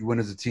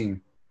a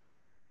team.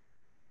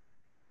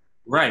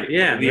 Right.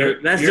 Yeah,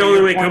 that's the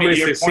only way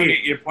companies succeed.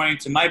 You're pointing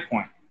to my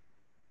point.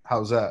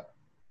 How's that?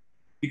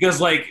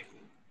 Because, like,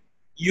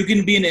 you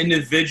can be an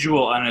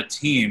individual on a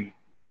team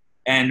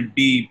and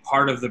be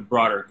part of the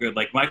broader good.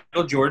 Like,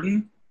 Michael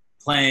Jordan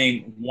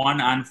playing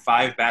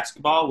 1-on-5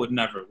 basketball would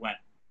never win.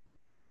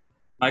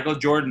 Michael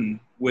Jordan,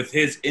 with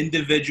his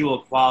individual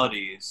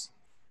qualities,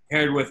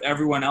 paired with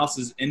everyone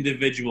else's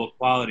individual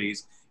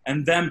qualities,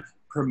 and them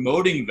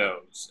promoting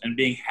those and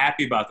being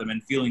happy about them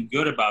and feeling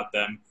good about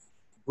them,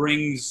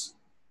 brings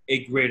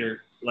a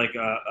greater, like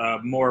a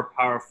more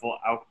powerful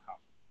outcome.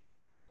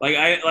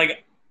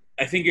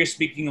 I think you're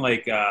speaking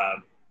like,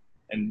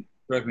 and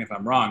correct me if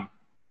I'm wrong,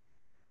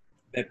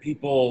 that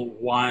people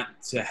want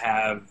to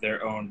have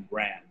their own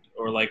brand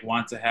or like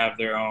want to have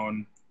their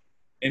own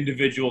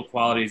individual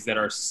qualities that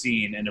are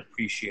seen and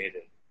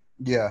appreciated.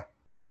 Yeah.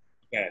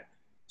 Okay.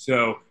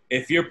 So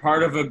if you're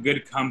part of a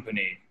good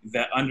company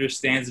that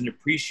understands and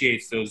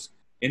appreciates those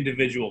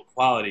individual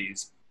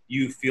qualities,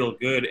 you feel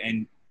good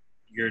and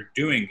you're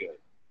doing good.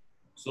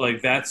 So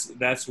like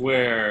that's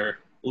where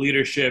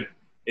leadership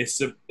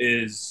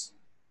is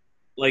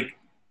like,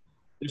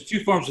 there's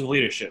two forms of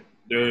leadership.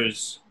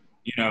 There's,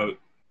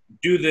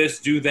 do this,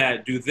 do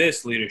that, do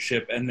this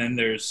leadership, and then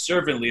there's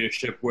servant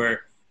leadership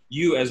where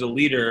you as a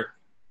leader,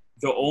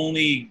 the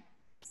only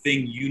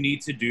thing you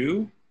need to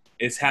do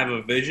is have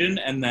a vision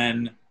and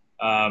then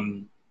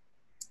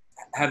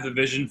have the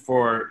vision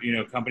for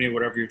company,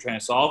 whatever you're trying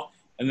to solve,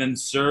 and then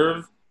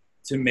serve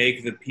to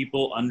make the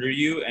people under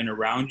you and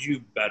around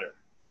you better.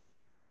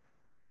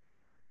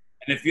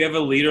 And if you have a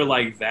leader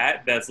like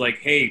that, that's like,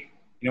 hey,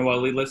 you know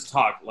what, let's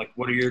talk. Like,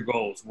 what are your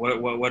goals? What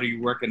are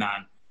you working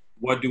on?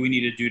 What do we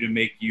need to do to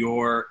make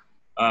your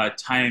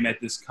time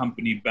at this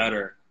company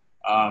better?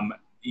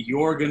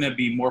 You're going to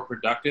be more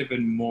productive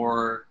and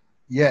more.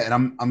 Yeah,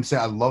 and I'm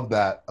saying I love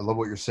that. I love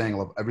what you're saying. I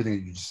love everything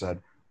that you just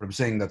said. But I'm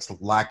saying that's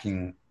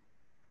lacking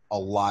a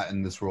lot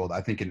in this world.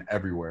 I think in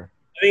everywhere.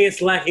 I think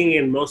it's lacking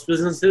in most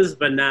businesses,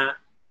 but not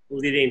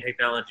leading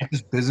technology. Not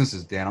just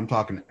businesses, Dan. I'm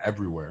talking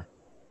everywhere.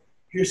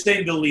 You're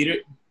saying the leader,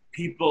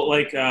 people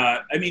like,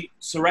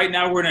 so right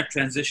now we're in a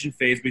transition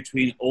phase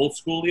between old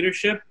school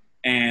leadership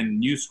and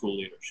new school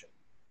leadership.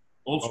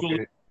 Old school.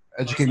 Okay.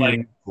 Educate me on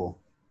new school.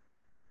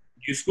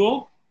 New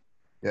school?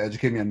 Yeah,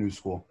 educate me on new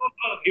school.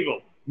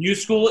 People. New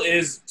school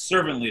is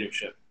servant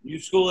leadership. New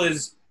school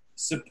is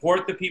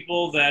support the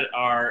people that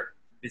are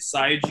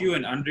beside you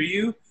and under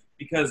you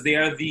because they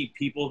are the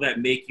people that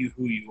make you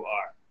who you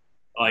are.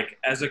 Like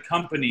as a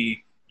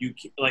company,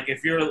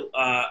 if you're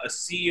a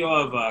CEO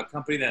of a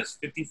company that has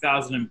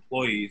 50,000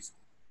 employees,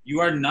 you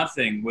are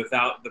nothing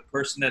without the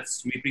person that's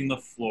sweeping the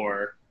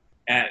floor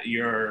at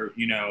your,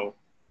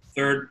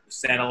 third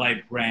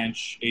satellite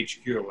branch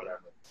HQ or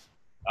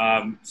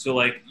whatever. So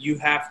like you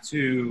have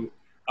to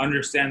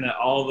understand that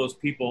all of those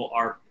people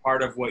are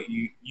part of what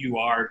you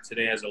are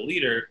today as a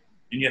leader,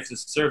 and you have to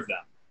serve them.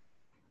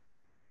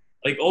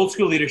 Like old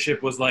school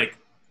leadership was like,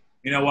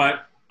 you know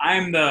what?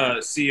 I'm the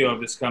CEO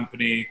of this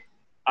company.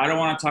 I don't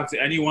want to talk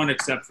to anyone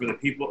except for the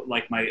people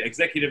like my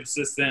executive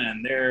assistant,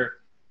 and they're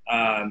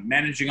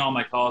managing all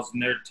my calls,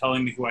 and they're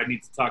telling me who I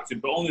need to talk to,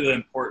 but only the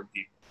important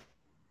people.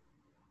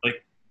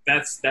 Like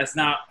that's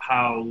not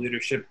how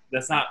leadership.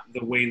 That's not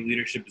the way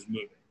leadership is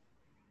moving,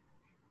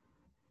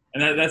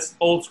 and that's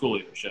old school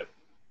leadership.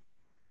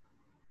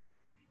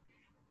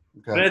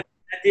 Okay. But at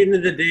the end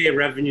of the day,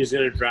 revenue is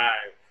going to drive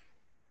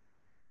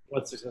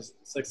what's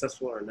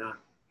successful or not.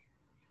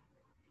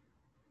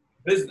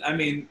 I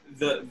mean,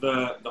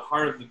 the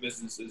heart of the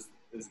business is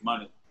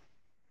money,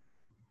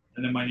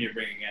 and the money you're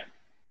bringing in,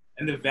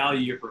 and the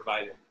value you're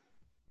providing.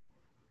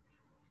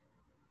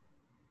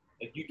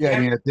 Like I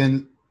mean, at the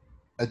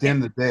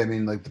end of the day, I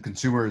mean, like the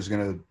consumer is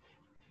gonna. I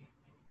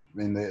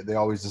mean, they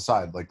always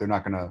decide. Like they're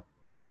not gonna.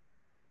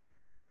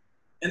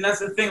 And that's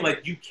the thing.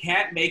 Like you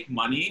can't make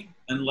money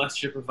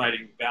unless you're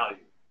providing value.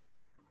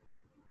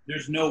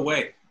 There's no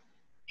way.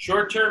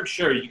 Short term,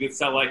 sure, you could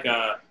sell like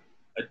a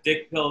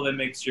dick pill that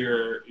makes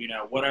your,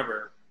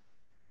 whatever,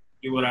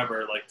 do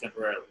whatever, like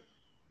temporarily.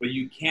 But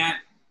you can't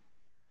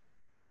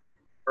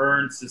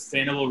earn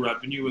sustainable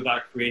revenue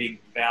without creating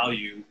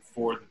value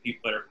for the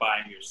people that are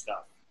buying your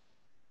stuff.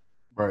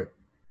 Right.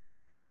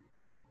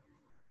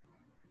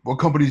 What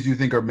companies do you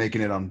think are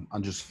making it on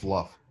just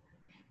fluff?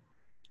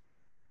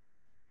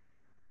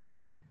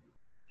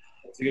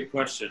 That's a good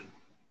question.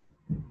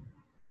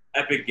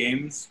 Epic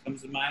Games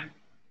comes to mind.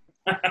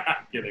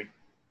 Kidding.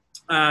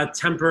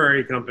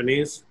 Temporary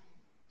companies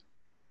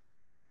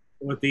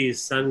with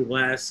these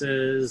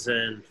sunglasses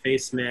and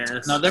face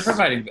masks. No, they're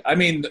providing. I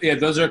mean, yeah,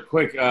 those are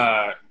quick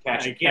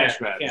cash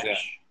grabs. Yeah.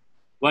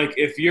 Like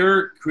if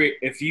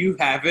you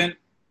haven't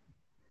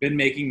been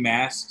making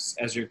masks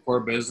as your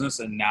core business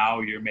and now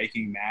you're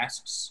making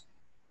masks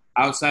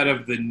outside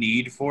of the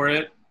need for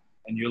it,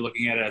 and you're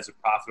looking at it as a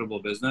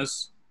profitable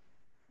business,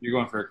 you're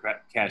going for a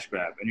cash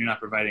grab, and you're not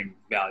providing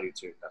value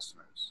to your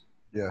customers.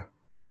 Yeah.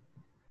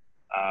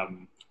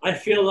 I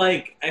feel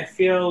like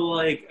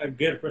a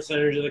good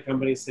percentage of the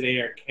companies today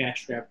are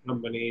cash grab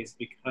companies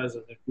because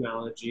of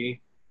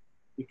technology,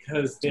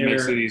 because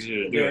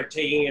they're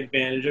taking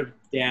advantage of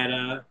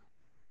data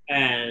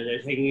and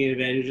they're taking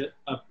advantage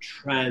of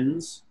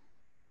trends,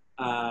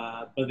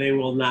 but they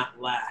will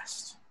not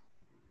last.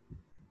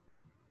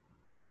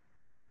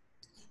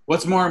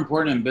 What's more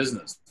important in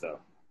business, though?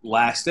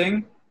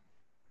 Lasting?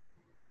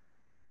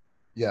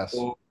 Yes.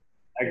 Or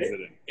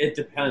exiting? It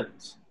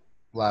depends.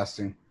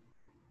 lasting?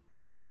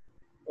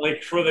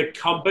 Like for the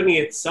company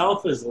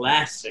itself is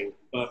lasting,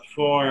 but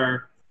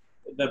for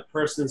the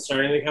person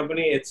starting the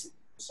company, it's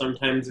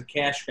sometimes a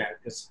cash grab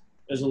because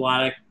there's a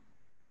lot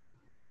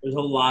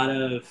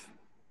of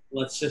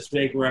let's just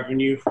make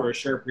revenue for a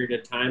short period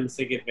of time to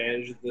take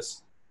advantage of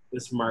this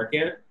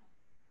market,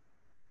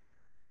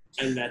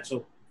 and that's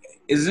what.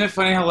 Isn't it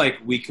funny how like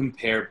we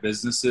compare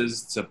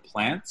businesses to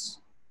plants?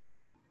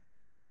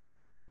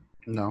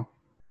 No.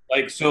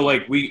 Like so,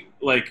 like we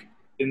like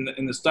in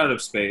the startup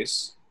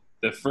space,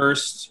 the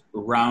first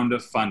round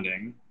of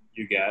funding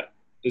you get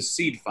is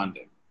seed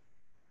funding.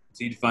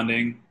 Seed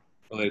funding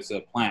relates to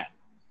a plant,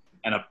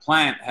 and a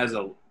plant has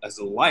a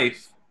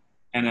life,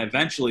 and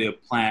eventually a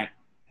plant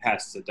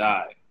has to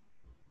die,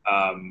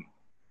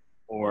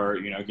 or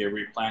get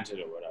replanted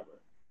or whatever.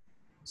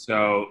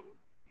 So,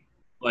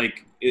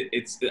 like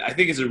it's I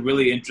think it's a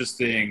really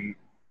interesting,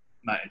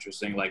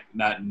 like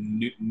not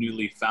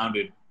newly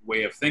founded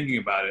way of thinking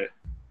about it,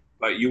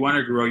 but you want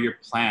to grow your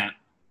plant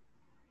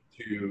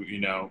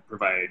to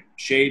provide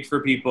shade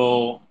for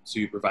people,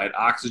 to provide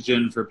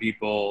oxygen for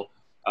people,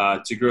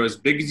 to grow as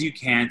big as you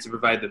can, to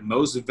provide the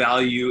most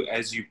value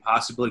as you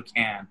possibly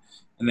can.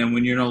 And then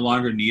when you're no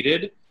longer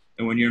needed,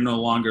 and when you're no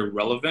longer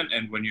relevant,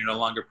 and when you're no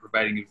longer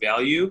providing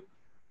value,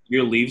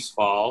 your leaves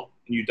fall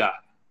and you die.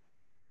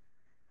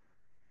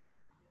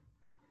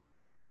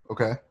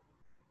 Okay.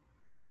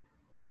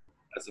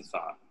 That's a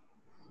thought.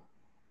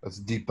 That's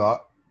a deep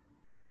thought.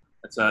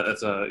 That's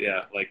a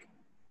yeah, like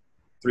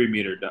 3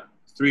 meter thought.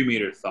 3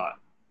 meter dot.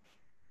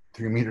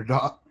 3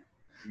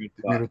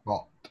 meter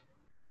thought.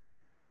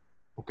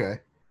 Okay.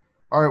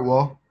 All right.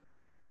 Well,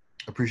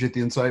 appreciate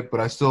the insight, but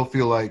I still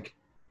feel like,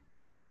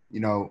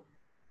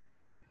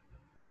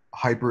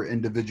 hyper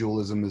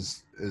individualism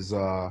is it's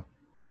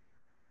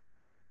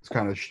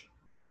kind of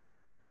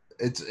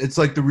it's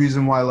like the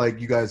reason why like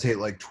you guys hate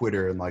like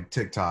Twitter and like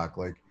TikTok,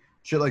 like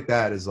shit like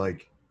that is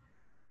like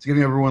it's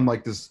giving everyone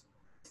like this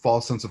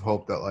false sense of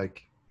hope that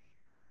like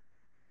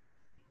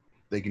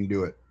they can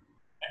do it.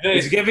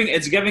 It's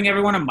giving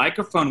everyone a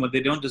microphone when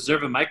they don't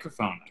deserve a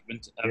microphone. I've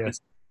been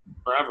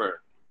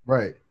forever.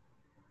 Right.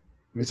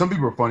 I mean, some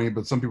people are funny,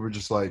 but some people are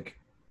just like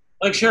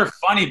sure,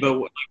 funny,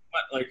 but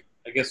like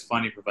I guess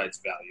funny provides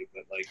value,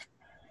 but like.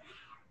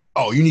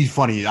 Oh, you need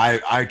funny.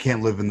 I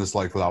can't live in this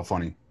life without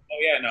funny. Oh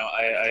yeah, no,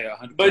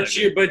 I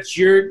 100%. But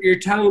you're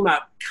talking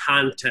about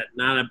content,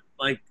 not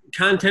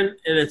content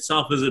in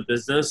itself is a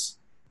business,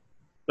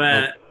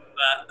 but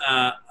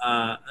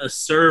a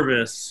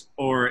service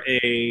or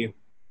a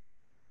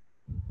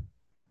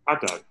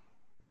hot dog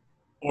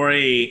or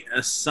a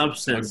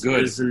substance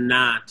is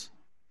not.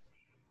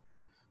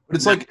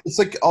 But it's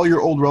like all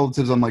your old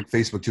relatives on like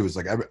Facebook too. It's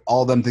like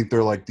all of them think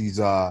they're like these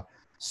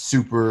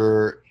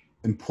super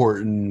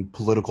important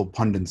political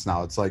pundits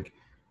now. It's like,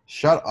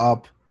 shut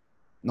up.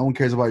 No one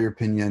cares about your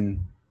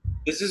opinion.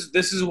 This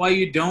is why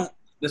you don't.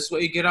 This is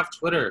what you get off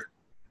Twitter.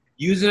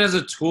 Use it as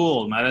a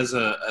tool, not as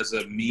a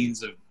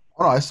means of.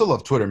 Oh no, I still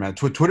love Twitter, man.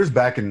 Twitter's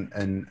back and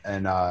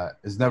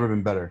it's never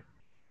been better.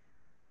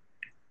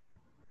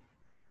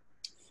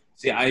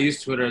 See, I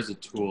use Twitter as a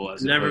tool.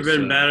 Never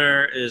been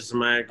better is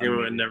my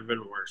argument. Never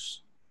been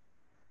worse.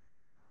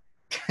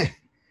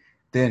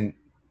 Then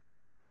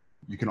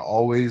you can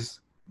always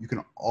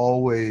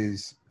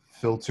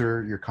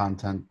filter your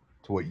content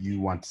to what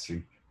you want to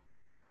see.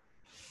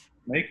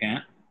 No, you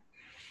can't.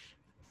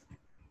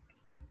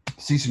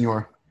 Si,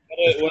 senor.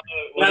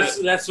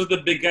 That's what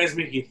the big guys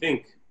make you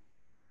think.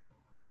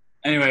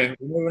 Anyway,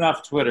 we're moving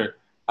off Twitter.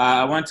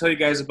 I want to tell you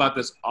guys about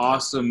this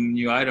awesome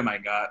new item I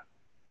got.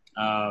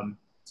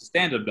 It's a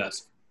stand-up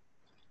desk.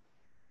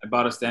 I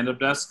bought a stand-up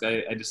desk.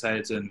 I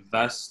decided to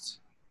invest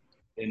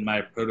in my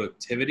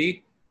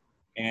productivity,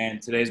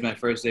 and today's my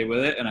first day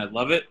with it, and I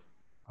love it.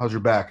 How's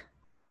your back?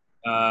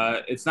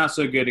 It's not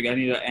so good. I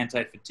need an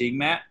anti-fatigue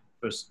mat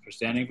for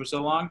standing for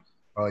so long.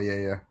 Oh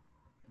yeah.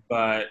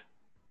 But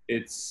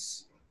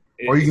it's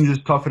or you can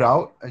just tough it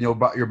out, and your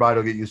body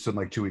will get used to it in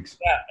like 2 weeks.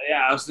 Yeah.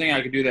 I was thinking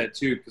I could do that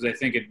too because I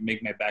think it'd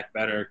make my back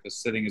better. Because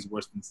sitting is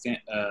worse than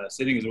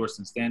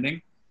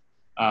standing.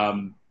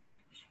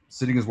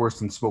 Sitting is worse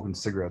than smoking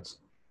cigarettes.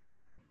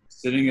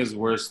 Sitting is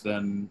worse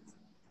than,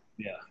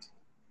 yeah.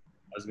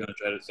 I was gonna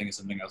try to think of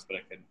something else, but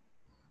I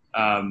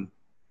couldn't.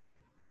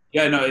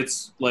 Yeah, no,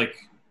 it's like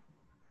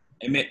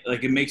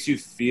it makes you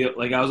feel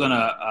like I was on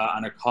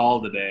a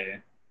call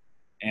today,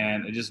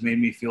 and it just made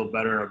me feel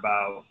better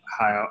about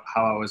how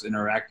I was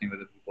interacting with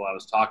the people I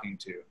was talking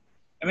to.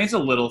 I mean, it's a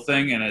little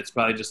thing, and it's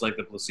probably just like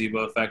the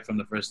placebo effect from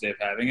the first day of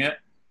having it.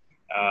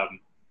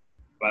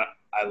 But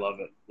I love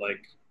it.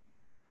 Like,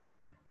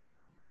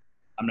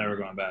 I'm never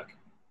going back.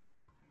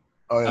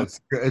 Oh yeah,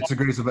 it's a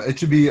great. It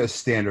should be a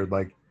standard.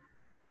 Like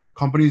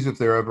companies, if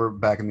they're ever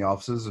back in the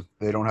offices, if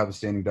they don't have a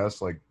standing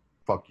desk, like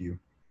fuck you.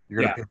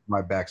 You're gonna pay for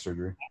my back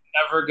surgery.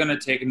 I'm never gonna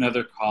take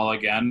another call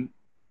again,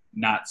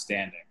 not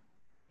standing.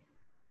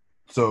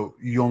 So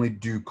you only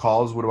do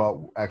calls. What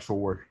about actual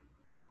work?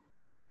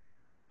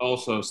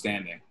 Also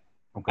standing.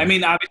 Okay. I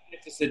mean, obviously you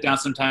have to sit down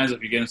sometimes.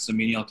 If you're getting some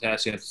menial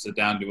tasks, you have to sit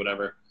down, do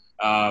whatever.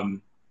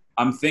 I'm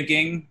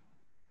thinking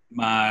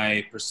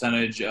my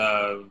percentage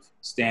of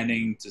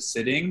standing to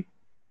sitting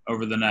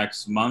over the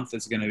next month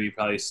is going to be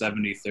probably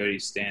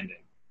 70-30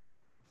 standing.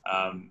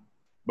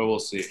 But we'll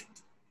see.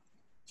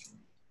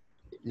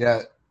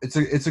 Yeah,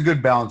 it's a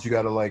good balance. You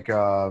got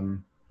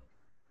to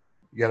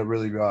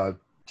really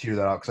teeter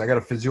that out because I got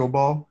a physio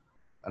ball,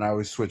 and I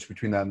always switch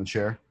between that and the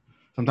chair.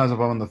 Sometimes if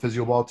I'm on the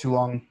physio ball too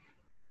long,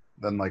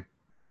 then like.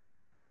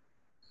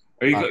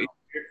 You're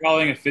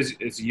calling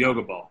it's a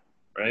yoga ball,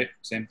 right?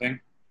 Same thing.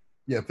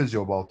 Yeah,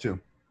 physio ball too.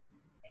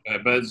 Okay,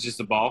 but it's just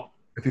a ball.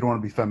 If you don't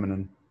want to be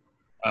feminine.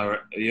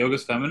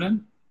 Yoga's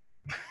feminine.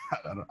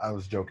 I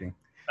was joking.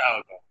 Oh,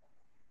 okay.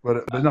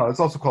 But no, it's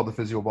also called the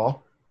physio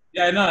ball.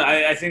 Yeah, no,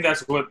 I think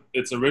that's what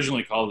it's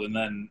originally called, and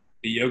then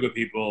the yoga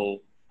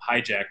people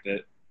hijacked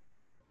it.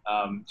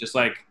 Just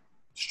like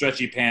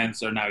stretchy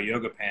pants are now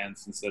yoga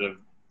pants instead of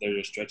they're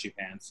just stretchy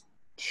pants.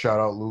 Shout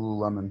out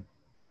Lululemon.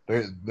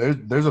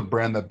 There's a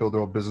brand that built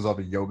their own business off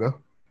of yoga.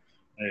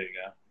 There you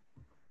go.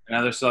 And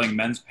now they're selling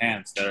men's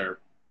pants that are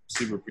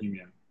super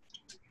premium.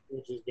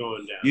 Which is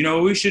going down. You know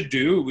what we should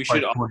do? We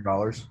should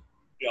 $20.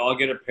 all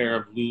get a pair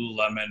of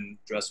Lululemon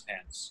dress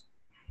pants.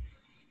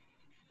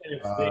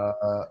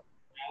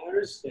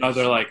 No,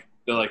 they're like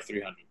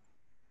 300.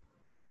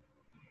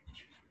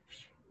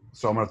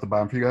 So I'm gonna have to buy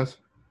them for you guys.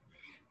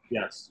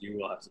 Yes, you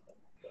will have to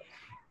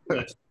buy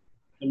them.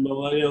 The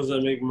millennials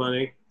that make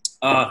money.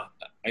 I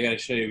gotta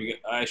show you.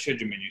 I showed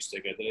you my new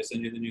sticker. Did I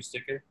send you the new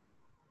sticker?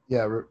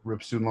 Yeah,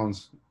 Rip Student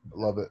Loans.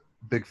 Love it.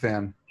 Big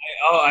fan.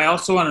 I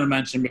also wanted to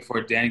mention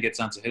before Dan gets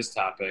onto his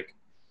topic,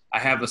 I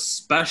have a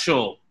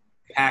special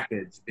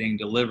package being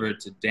delivered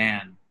to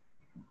Dan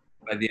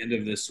by the end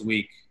of this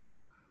week.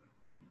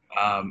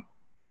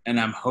 And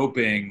I'm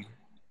hoping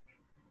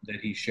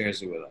that he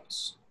shares it with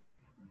us.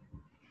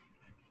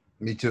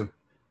 Me too.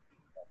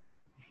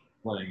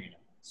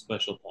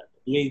 Special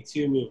package. Me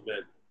too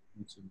movement.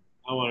 Me too.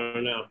 I want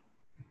to know.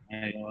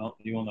 Hey, well,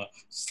 you will know.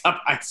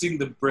 Stop icing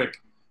the brick.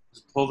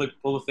 Just pull the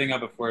thing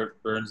up before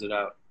it burns it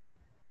out.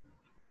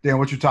 Dan,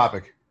 what's your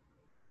topic?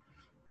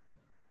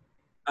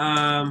 What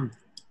are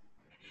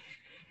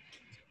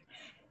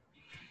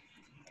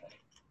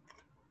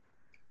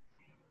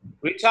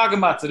you talking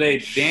about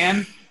today,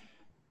 Dan?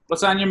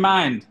 What's on your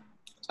mind?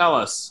 Tell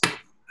us.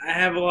 I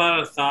have a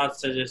lot of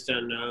thoughts. I just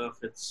don't know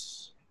if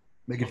it's...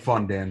 Make it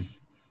fun, Dan.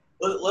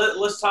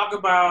 Let's talk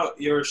about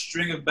your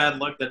string of bad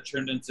luck that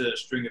turned into a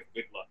string of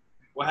good luck.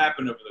 What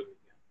happened over the weekend?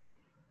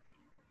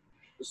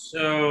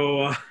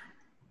 So,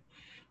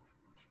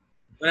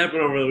 what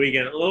happened over the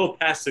weekend? A little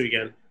past the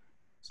weekend.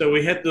 So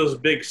we had those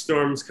big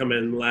storms come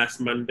in last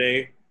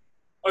Monday.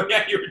 Oh,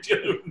 yeah, you were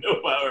dealing with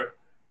no power.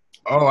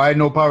 Oh, I had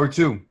no power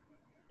too.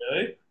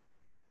 Really?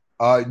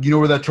 You know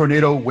where that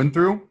tornado went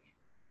through?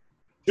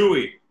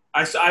 Tui.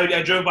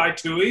 I drove by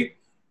Tui.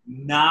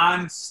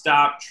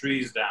 Non-stop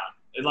trees down.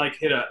 It like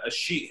hit a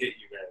sheet hit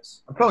you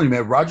guys. I'm telling you,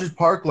 man, Rogers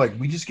Park, like,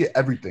 we just get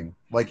everything.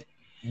 Like,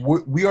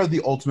 we are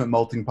the ultimate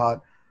melting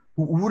pot.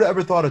 Who would have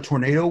ever thought a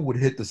tornado would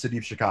hit the city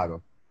of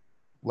Chicago,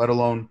 let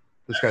alone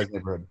this guy's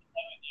neighborhood?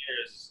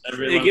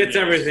 11 years. It gets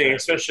everything,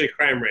 especially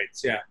crime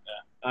rates, yeah.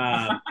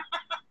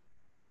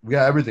 We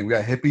got everything. We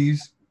got hippies.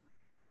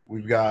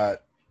 We've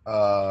got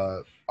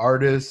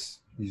artists,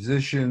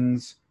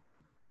 musicians.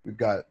 We've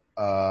got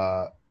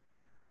a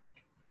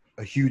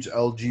huge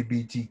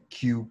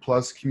LGBTQ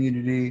plus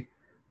community.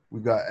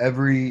 We've got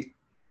every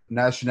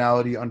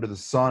nationality under the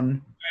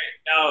sun.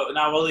 Right.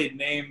 Now, Willie,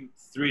 name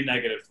 3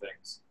 negative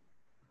things.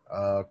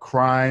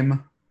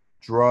 Crime,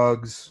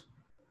 drugs,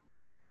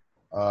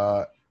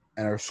 and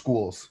our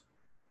schools.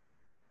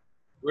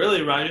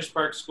 Really? Rogers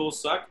Park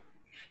schools suck?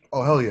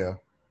 Oh, hell yeah.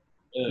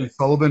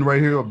 Sullivan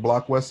right here, a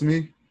block west of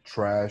me,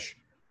 trash.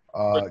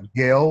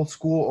 Gale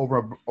School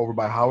over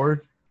by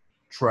Howard,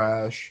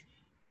 trash.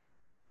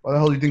 Why the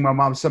hell do you think my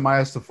mom sent my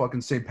ass to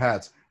fucking St.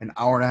 Pat's, an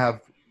hour and a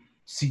half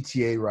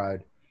CTA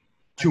ride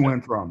to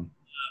and from?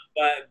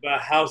 But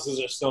houses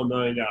are still $1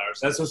 million.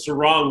 That's what's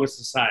wrong with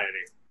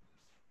society.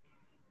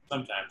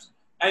 Sometimes.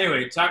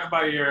 Anyway, talk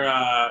about your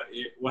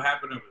what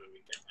happened over the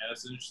weekend. Yeah,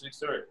 that's an interesting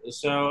story.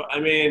 So, I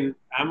mean,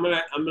 I'm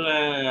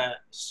gonna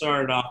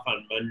start it off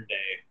on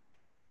Monday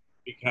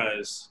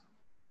because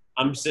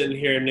I'm sitting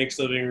here in Nick's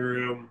living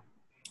room,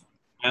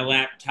 my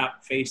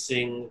laptop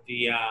facing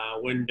the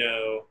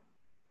window,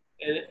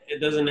 and it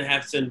doesn't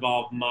have to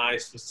involve my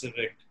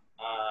specific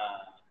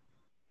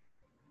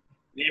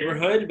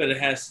neighborhood, but it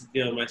has to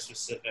deal with my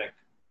specific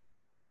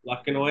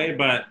luck in a way.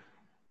 But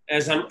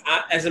as I'm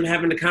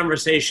having a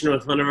conversation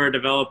with one of our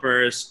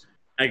developers,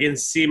 I can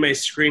see my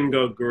screen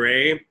go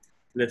gray, and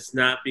it's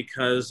not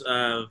because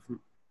of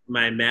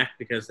my Mac,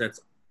 because that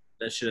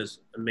shit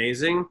is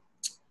amazing.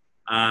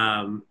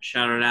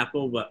 Shout out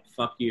Apple, but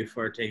fuck you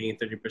for taking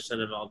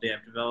 30% of all the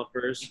app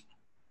developers'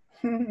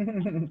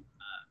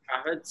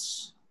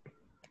 profits.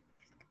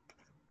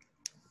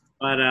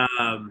 But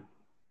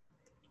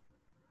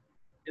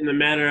in the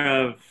matter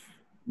of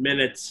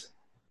minutes,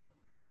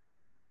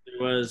 there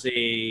was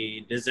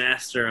a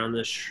disaster on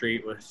the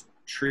street with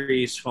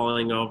trees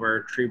falling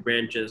over, tree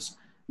branches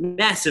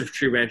massive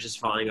tree branches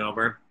falling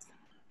over.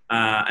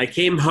 I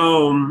came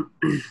home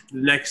the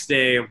next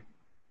day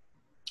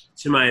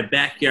to my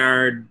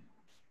backyard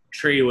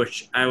tree,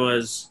 which I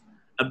was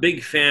a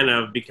big fan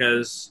of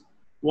because,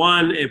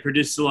 one, it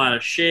produced a lot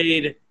of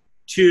shade.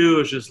 Two, it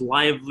was just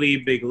lively,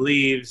 big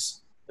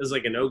leaves. It was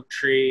like an oak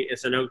tree.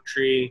 It's an oak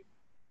tree.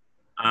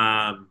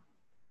 It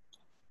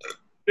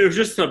was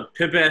just a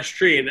pimp-ass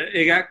tree, and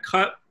it got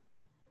cut.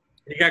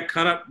 It got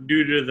cut up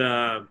due to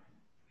the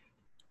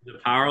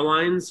power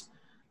lines.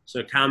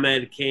 So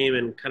ComEd came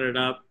and cut it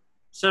up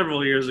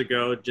several years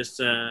ago just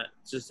to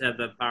have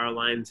the power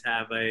lines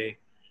have a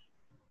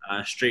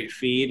straight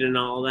feed and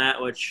all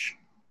that, which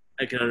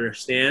I can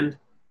understand.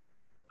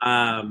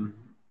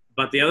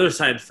 But the other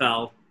side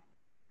fell.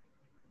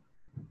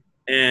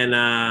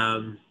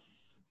 And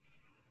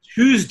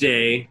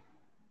Tuesday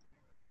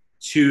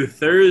to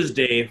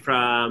Thursday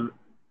from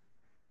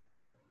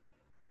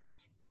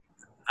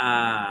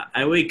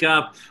I wake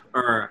up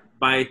or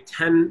by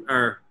 10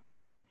 or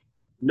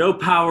no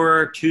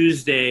power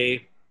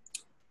Tuesday,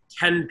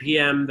 10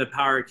 p.m. the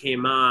power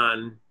came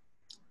on.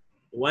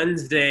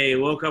 Wednesday,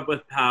 woke up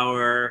with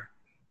power.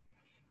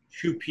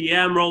 2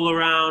 p.m. rolled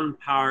around,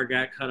 power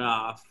got cut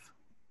off.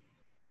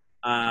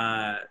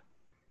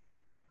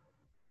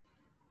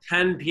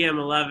 10 p.m.,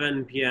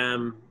 11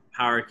 p.m.,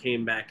 power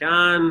came back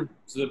on.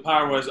 So the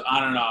power was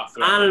on and off.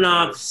 On and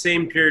off,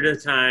 same period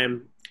of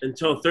time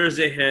until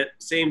Thursday hit.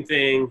 Same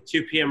thing.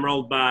 2 p.m.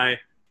 rolled by,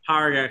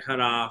 power got cut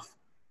off.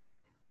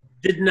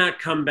 Did not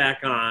come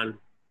back on.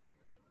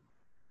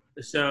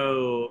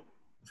 So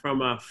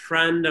from a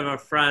friend of a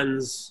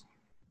friend's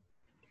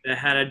that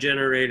had a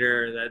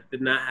generator that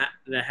did not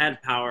that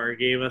had power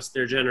gave us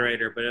their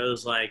generator, but it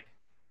was like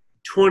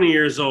 20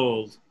 years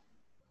old.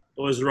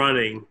 It was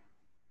running,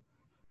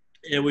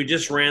 and we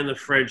just ran the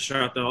fridge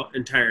throughout the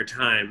entire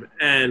time.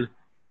 And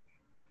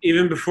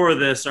even before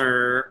this,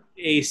 our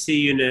AC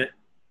unit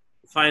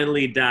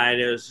finally died.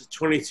 It was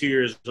 22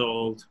 years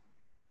old,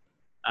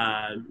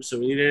 so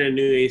we needed a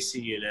new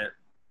AC unit.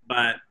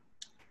 But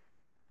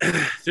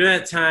through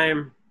that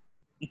time,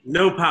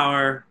 no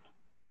power.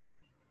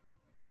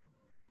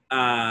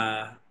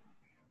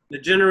 The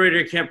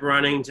generator kept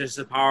running just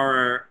to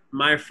power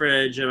my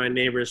fridge and my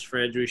neighbor's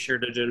fridge. We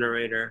shared a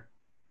generator.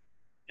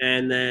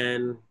 And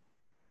then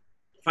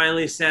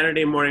finally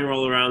Saturday morning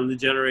rolled around, the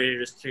generator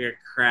just took a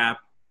crap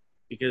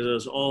because it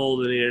was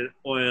old and needed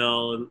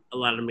oil and a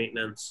lot of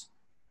maintenance.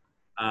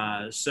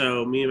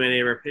 So me and my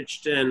neighbor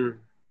pitched in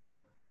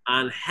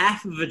on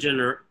half of a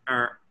generator,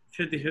 or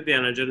 50-50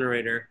 on a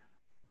generator.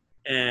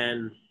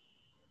 And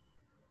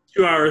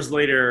 2 hours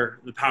later,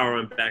 the power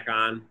went back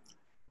on.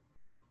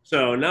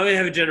 So now we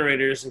have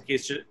generators in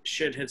case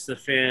shit hits the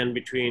fan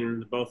between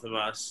the both of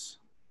us.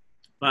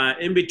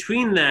 But in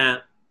between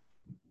that,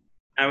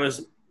 I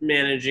was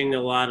managing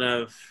a lot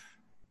of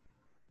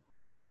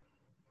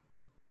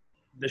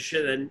the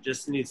shit that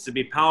just needs to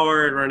be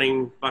powered,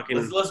 running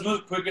fucking... Let's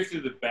move quicker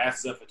through the bad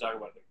stuff and talk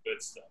about the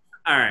good stuff.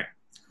 All right.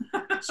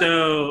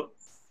 So,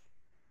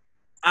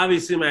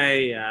 obviously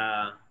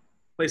my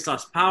place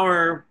lost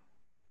power,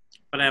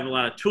 but I have a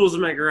lot of tools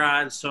in my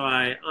garage, so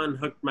I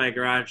unhooked my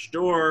garage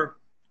door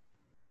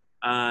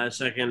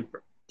so I can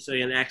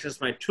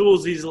access my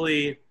tools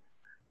easily.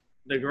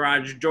 The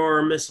garage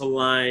door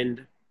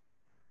misaligned.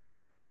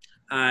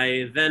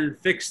 I then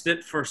fixed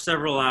it for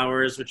several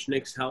hours, which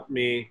Nick's helped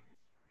me.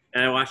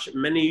 And I watched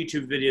many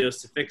YouTube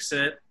videos to fix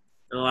it.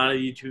 And a lot of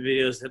YouTube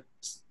videos have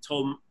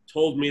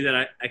told me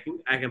that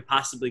I can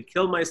possibly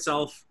kill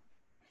myself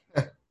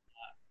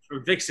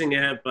from fixing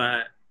it,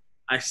 but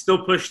I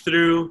still pushed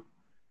through.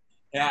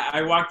 Yeah,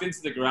 I walked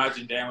into the garage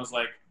and Dan was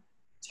like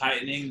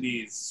tightening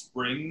these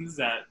springs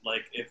that,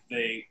 like, if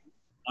they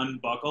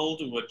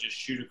unbuckled, would just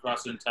shoot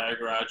across the entire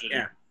garage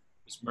and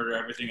just murder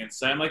everything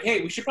inside. I'm like,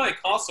 hey, we should probably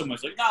call someone.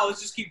 It's like, no,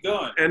 let's just keep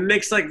going. And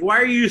Nick's like, why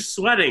are you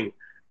sweating?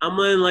 I'm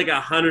in like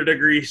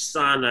 100-degree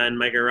sauna in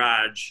my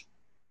garage.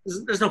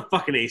 There's no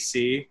fucking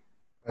AC.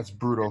 That's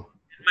brutal.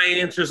 And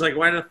my answer is like,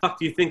 why the fuck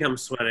do you think I'm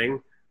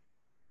sweating?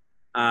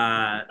 So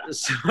I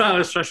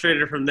was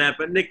frustrated from that.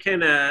 But Nick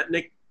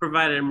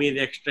provided me the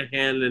extra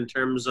hand in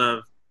terms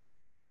of,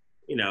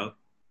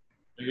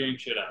 figuring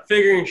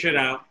shit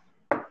out.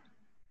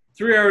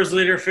 3 hours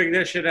later, figured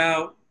that shit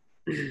out.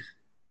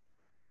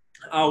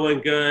 All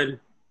went good.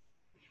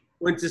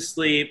 Went to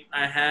sleep.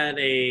 I had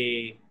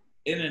in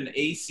an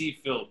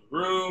AC-filled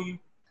room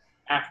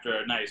after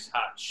a nice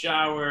hot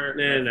shower.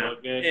 No.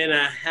 In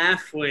a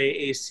halfway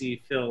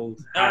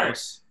AC-filled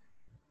house.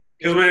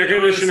 Because my air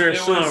conditioner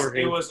is still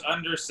working. It was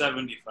under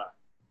 75.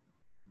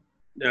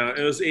 No,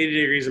 it was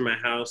 80 degrees in my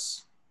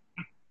house.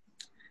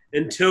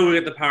 Until we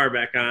got the power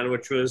back on,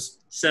 which was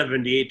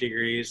 78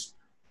 degrees.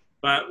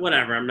 But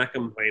whatever, I'm not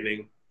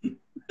complaining.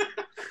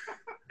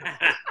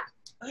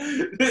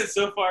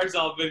 So far, it's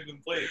all been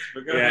complaints.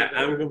 But go ahead.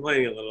 I'm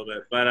complaining a little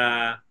bit.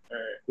 But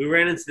we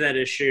ran into that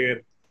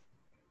issue.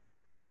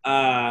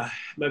 My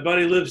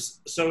buddy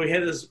lives... So we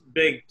had this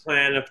big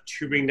plan of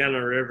tubing down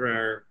a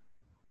river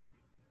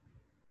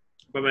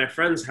by my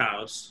friend's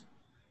house.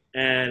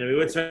 and we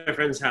went to my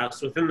friend's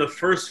house. Within the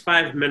first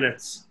 5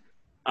 minutes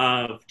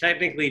of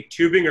technically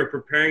tubing or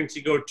preparing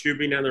to go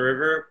tubing down the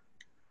river,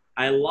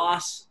 I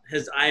lost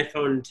his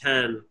iPhone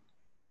 10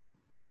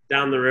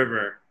 down the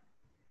river,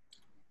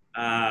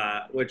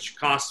 which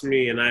cost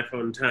me an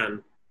iPhone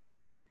 10.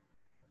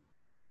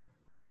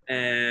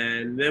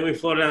 And then we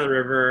floated down the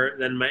river.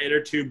 Then my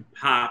inner tube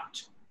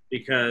popped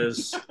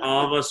because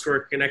all of us were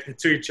connected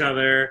to each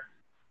other,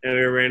 and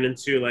we ran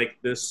into like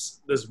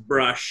this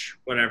brush,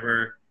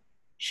 whatever.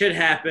 Shit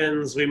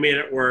happens. We made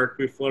it work.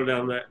 We floated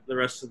down the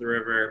rest of the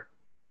river.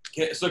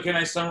 So can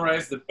I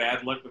summarize the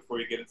bad luck before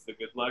you get into the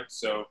good luck?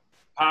 So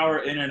power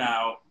in and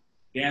out.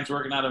 Dan's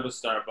working out of a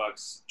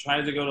Starbucks.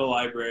 Tries to go to the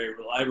library.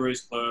 The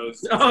library's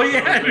closed. Oh,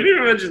 yeah. I didn't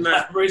even mention The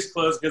that. library's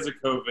closed because of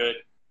COVID.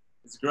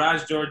 His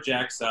garage door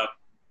jacks up.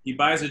 He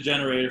buys a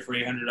generator for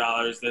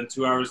 $800. Then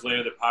 2 hours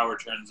later, the power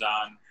turns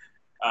on.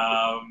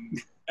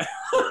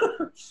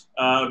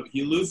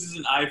 He loses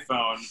an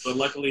iPhone, but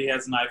luckily he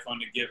has an iPhone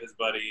to give his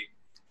buddy.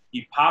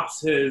 He pops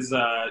his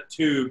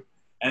tube,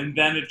 and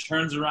then it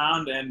turns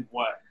around and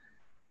what?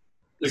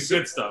 The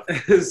good stuff.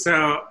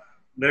 So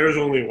there was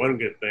only one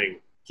good thing.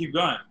 Keep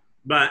going.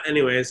 But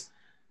anyways,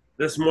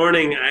 this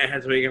morning I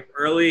had to wake up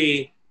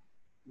early,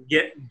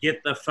 get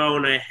the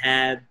phone I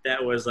had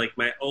that was like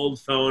my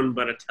old phone,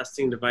 but a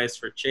testing device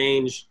for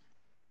change,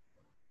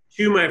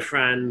 to my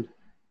friend.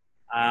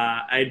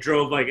 I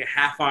drove like a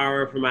half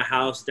hour from my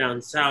house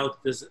down south.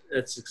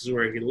 That's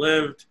where he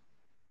lived.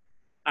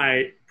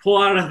 I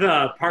pull out of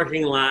the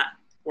parking lot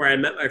where I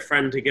met my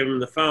friend to give him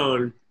the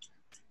phone,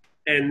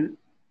 and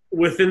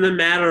within the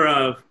matter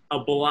of a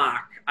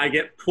block, I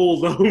get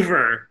pulled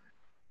over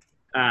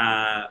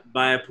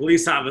by a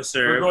police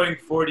officer. For going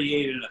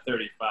 48 and a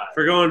 35.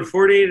 For going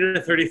 48 and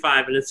a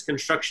 35 in its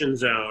construction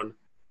zone,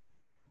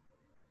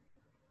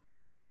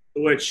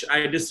 which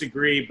I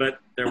disagree, but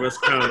there was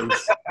cones.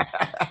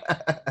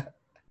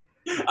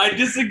 I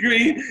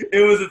disagree.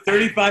 It was a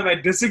 35. I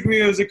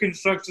disagree. It was a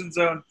construction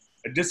zone.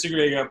 I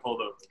disagree. I got pulled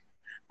over.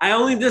 I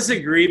only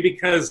disagree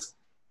because,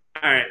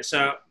 all right,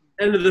 so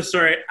end of the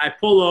story. I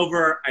pull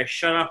over. I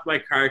shut off my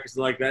car because,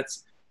 like,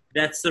 that's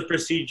the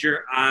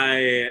procedure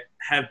I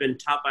have been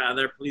taught by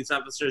other police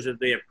officers that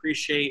they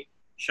appreciate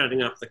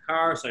shutting off the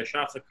car. So I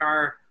shut off the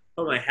car,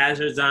 put my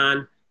hazards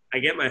on. I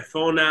get my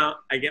phone out.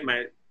 I get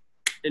my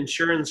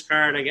insurance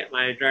card. I get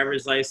my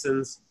driver's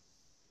license.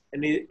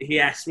 And he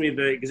asked me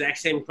the exact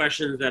same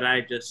questions that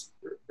I just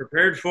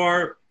prepared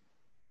for.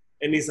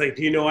 And he's like,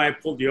 do you know why I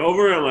pulled you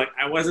over? I'm like,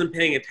 I wasn't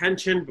paying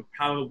attention, but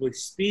probably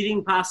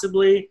speeding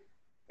possibly.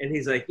 And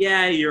he's like,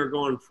 yeah, you're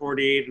going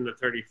 48 and a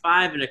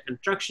 35 in a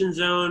construction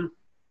zone.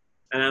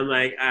 And I'm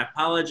like, I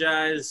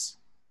apologize.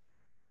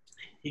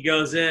 He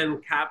goes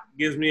in, cop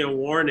gives me a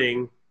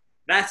warning.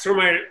 That's where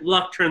my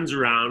luck turns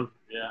around.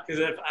 Yeah.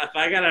 Because if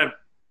I got a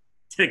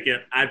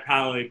ticket, I'd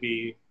probably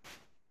be.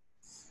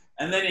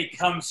 And then he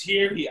comes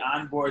here. He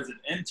onboards an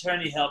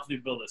intern. He helps me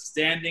build a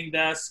standing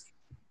desk.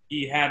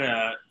 He had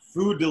a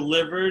food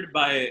delivered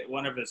by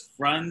one of his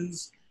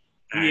friends.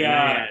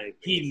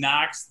 He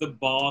knocks the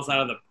balls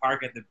out of the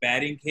park at the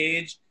batting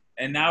cage.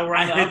 And now we're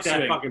on the upswing. I hit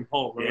that fucking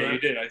pole. Yeah, you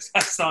did. I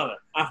saw that.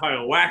 I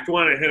fucking whacked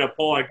one and hit a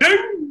pole like,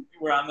 ding!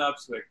 We're on the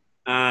upswing.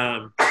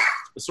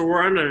 So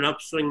we're on an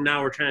upswing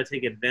now. We're trying to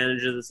take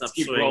advantage of this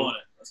upswing.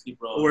 Let's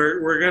keep rolling.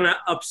 We're going to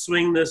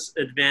upswing this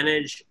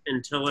advantage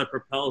until it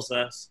propels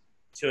us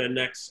to a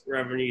next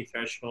revenue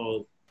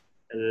threshold.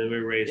 And then we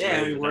raise it.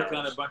 Yeah, we worked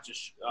on a bunch of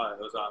it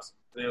was awesome.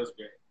 It was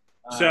great.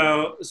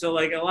 So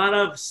like a lot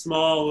of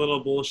small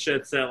little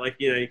bullshits that, like,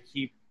 you know,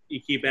 you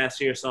keep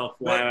asking yourself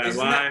why.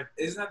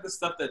 Isn't that the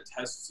stuff that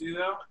tests you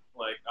though?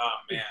 Like, oh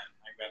man,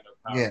 I got no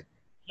power. Yeah.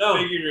 No,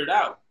 figured it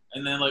out,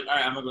 and then like, all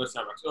right, I'm gonna go to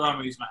Starbucks, or I'm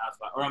gonna use my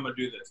hotspot, or I'm gonna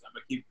do this. I'm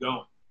gonna keep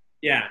going.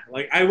 Yeah,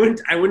 like I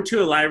went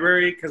to a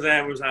library because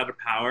I was out of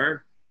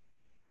power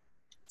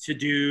to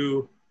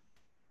do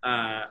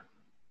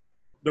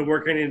the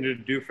work I needed to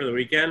do for the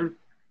weekend,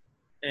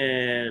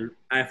 and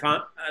I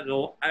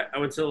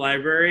went to the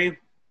library.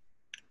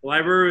 The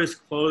library was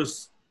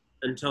closed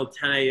until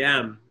 10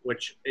 a.m.,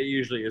 which it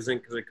usually isn't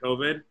because of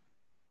COVID.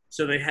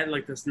 So they had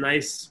like this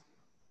nice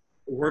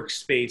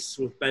workspace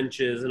with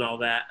benches and all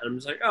that. And I'm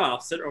just like, oh, I'll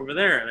sit over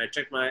there. And I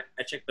checked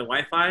the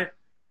Wi-Fi. I'm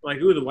like,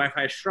 ooh, the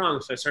Wi-Fi is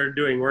strong. So I started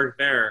doing work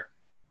there.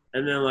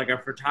 And then like a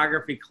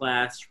photography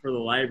class for the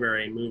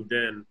library moved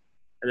in.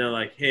 And they're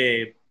like,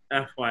 hey,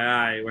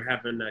 FYI, we're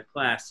having a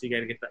class. So you got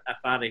to get the F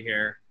out of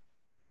here.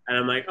 And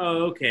I'm like,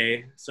 oh,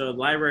 okay. So the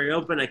library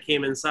opened. I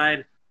came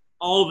inside.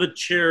 All the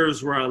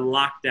chairs were on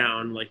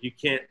lockdown. Like you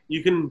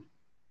can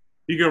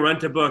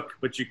rent a book,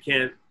 but you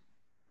can't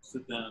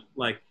sit down.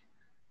 Like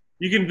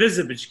you can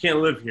visit, but you can't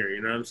live here.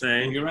 You know what I'm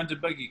saying? When you rent a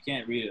book, you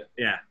can't read it.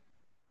 Yeah.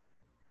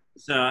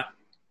 So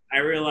I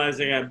realized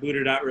I got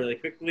booted out really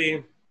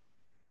quickly.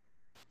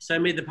 So I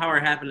made the power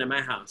happen at my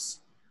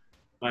house.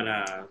 But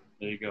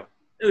there you go.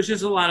 It was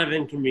just a lot of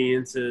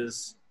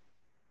inconveniences,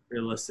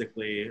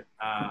 realistically.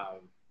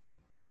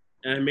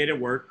 And I made it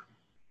work.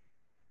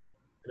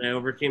 And I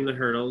overcame the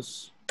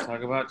hurdles.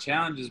 Talk about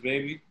challenges,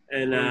 baby.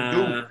 And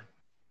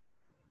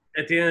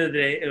at the end of the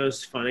day, it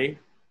was funny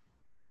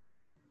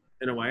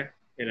in a way,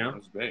 you know? It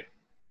was great.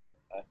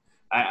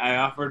 I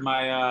offered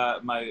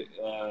my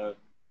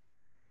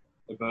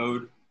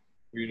abode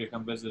for you to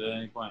come visit at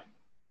any point.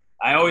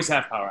 I always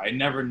have power. I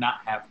never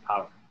not have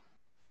power.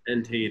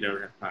 Until you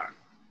don't have power.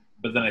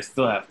 But then I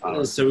still have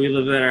power. So we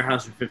lived at our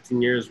house for 15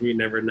 years. We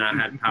never not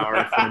had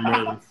power for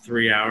more than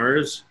 3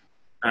 hours.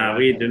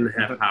 We didn't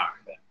have power.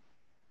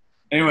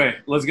 Anyway,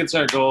 let's get to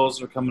our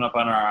goals. We're coming up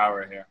on our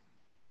hour here.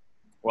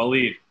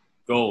 Waleed,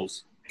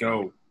 goals,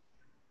 go.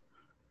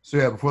 So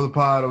yeah, before the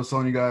pod, I was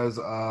telling you guys,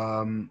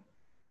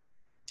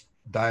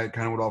 diet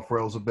kind of went off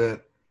rails a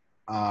bit.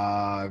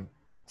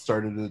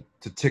 Started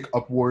to tick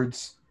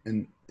upwards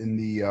in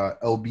the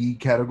LB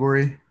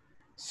category.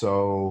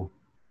 So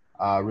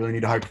really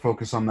need to hyper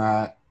focus on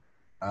that.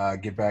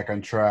 Get back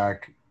on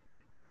track.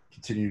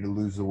 Continue to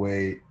lose the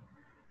weight.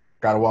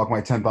 Got to walk my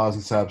 10,000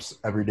 steps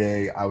every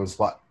day. I was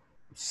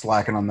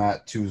slacking on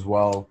that too as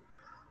well.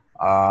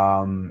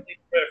 For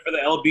the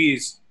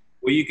LBs,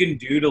 what you can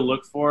do to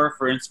look for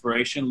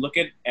inspiration, look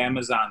at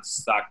Amazon's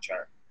stock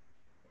chart.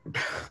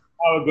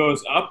 How it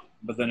goes up,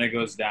 but then it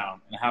goes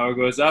down, and how it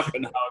goes up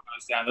and how it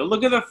goes down. Then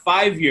look at the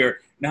 5-year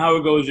and how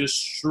it goes just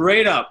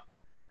straight up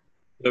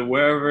to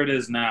wherever it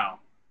is now.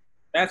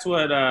 That's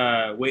what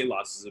weight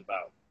loss is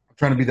about. I'm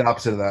trying to be the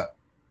opposite of that.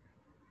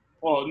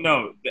 Well,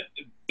 no,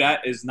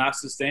 that is not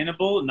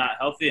sustainable, not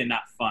healthy, and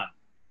not fun.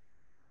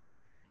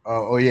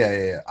 Oh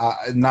yeah.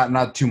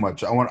 Not too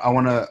much. I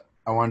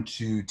want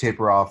to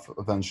taper off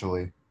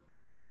eventually.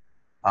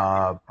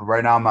 But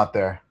right now I'm not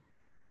there.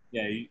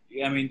 Yeah,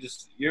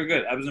 you're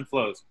good. Ebbs and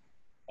flows.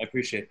 I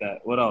appreciate that.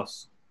 What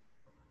else?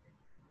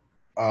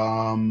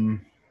 I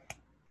want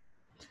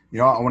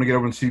to get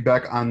everyone's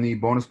feedback on the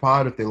bonus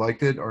pod, if they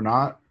liked it or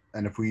not,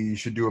 and if we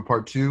should do a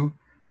part 2.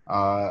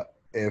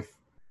 If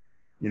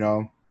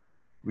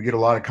we get a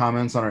lot of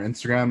comments on our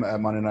Instagram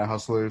at Monday Night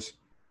Hustlers,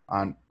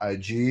 on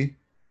IG,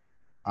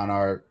 on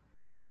our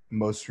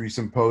most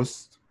recent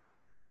post,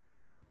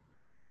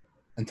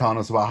 and telling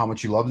us about how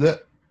much you loved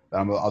it,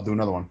 then I'll do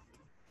another one.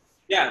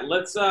 Yeah,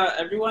 let's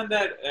everyone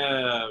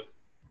that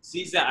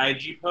sees the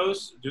IG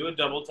post, do a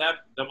double tap.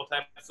 Double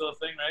tap is still a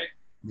thing, right?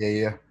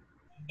 Yeah.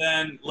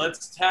 Then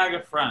let's tag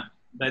a friend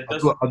that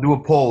does. I'll do a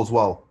poll as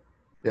well.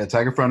 Yeah,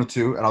 tag a friend or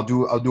two, and I'll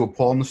do a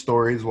poll in the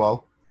story as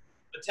well.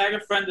 But tag a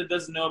friend that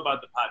doesn't know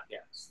about the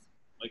podcast.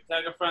 Like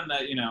tag a friend that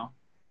that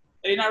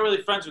you're not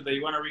really friends with, that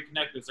you want to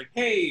reconnect with. It's like,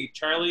 hey,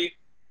 Charlie,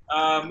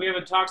 we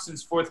haven't talked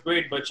since 4th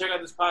grade, but check out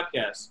this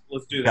podcast.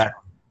 Let's do that.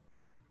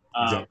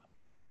 Exactly.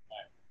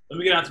 Let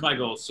me get on to my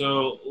goals.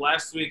 So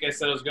last week I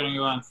said I was going to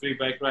go on 3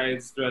 bike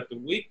rides throughout the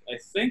week. I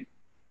think,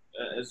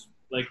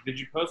 did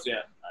you post?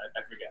 Yeah,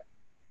 I forget.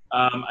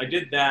 I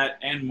did that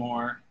and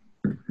more,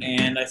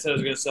 and I said I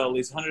was going to sell at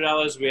least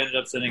 $100. We ended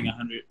up selling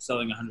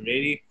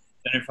 180.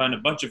 Then I found a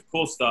bunch of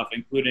cool stuff,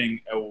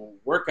 including a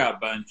workout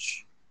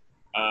bench,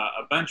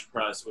 a bench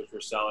press, which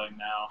we're selling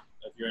now.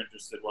 If you're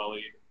interested,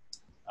 Waleed,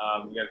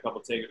 we got a couple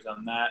takers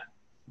on that.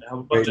 I have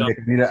a bunch Nick,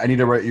 I need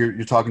to write.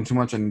 You're talking too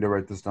much. I need to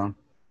write this down.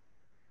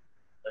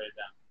 Write it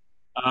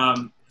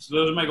down. So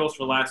those are my goals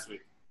for last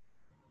week.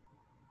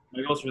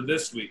 My goals for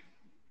this week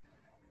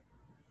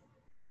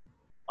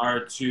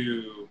are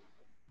to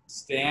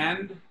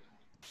stand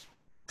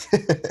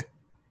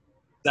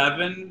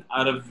 7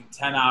 out of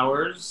 10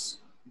 hours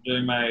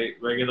during my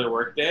regular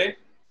work day.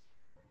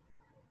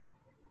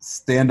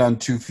 Stand on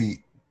 2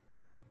 feet.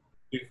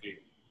 2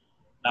 feet.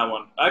 Not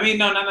one. I mean,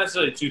 no, not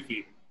necessarily 2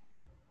 feet.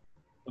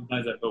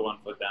 Sometimes I put 1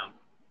 foot down.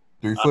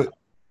 3 foot?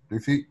 3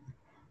 feet?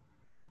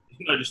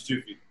 No, just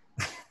 2 feet.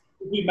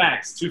 2 feet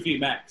max. 2 feet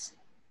max.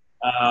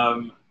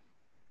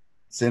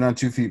 Stand on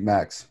 2 feet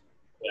max.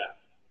 Yeah.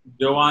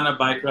 Go on a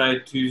bike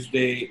ride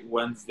Tuesday,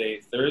 Wednesday,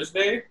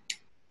 Thursday.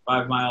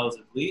 5 miles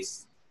at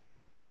least.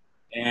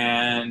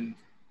 And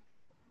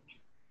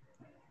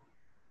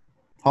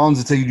how long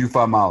does it take you to do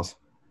 5 miles?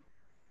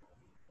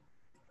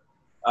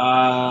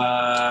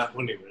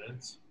 20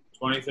 minutes.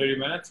 20, 30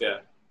 minutes, yeah.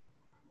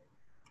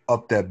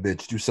 Up that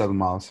bitch. Do 7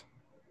 miles.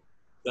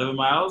 7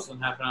 miles in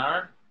half an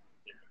hour?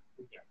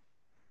 Yeah.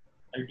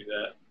 I can do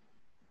that.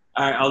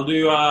 All right, I'll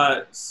do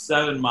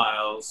 7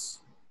 miles.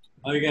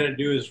 All you got to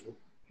do is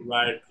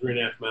ride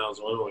 3.5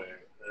 miles one way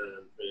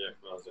and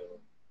 3.5 miles the other.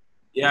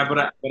 Yeah, but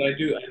I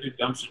do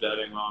dumpster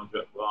diving while I'm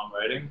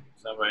riding.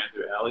 So I'm riding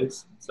through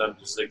alleys. So I'm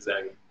just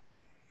zigzagging.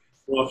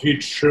 Well, if you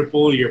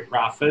triple your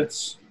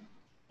profits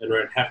and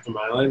ride half the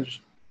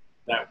mileage,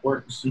 that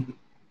works.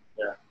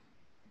 Yeah.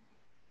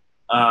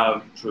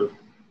 True.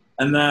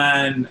 And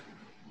then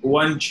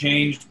one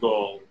changed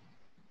goal,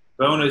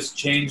 bonus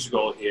changed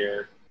goal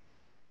here.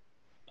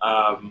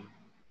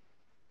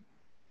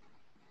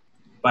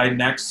 By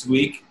next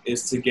week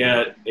is to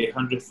get a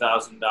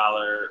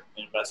 $100,000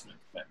 investment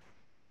commitment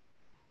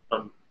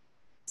from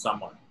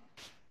someone.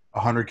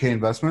 100K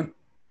investment?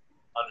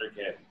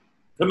 100K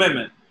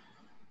commitment,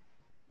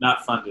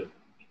 not funded.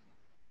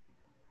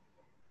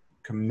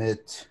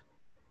 Commitment.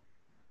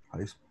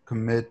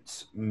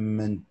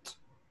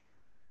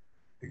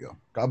 There you go.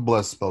 God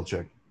bless spell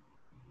check.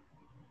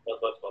 God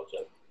bless spell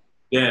check.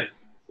 Dan,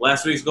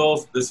 Last week's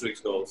goals, this week's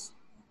goals.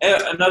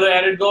 Another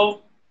added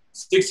goal,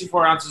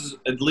 64 ounces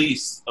at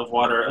least of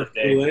water a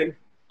day. Kool-Aid?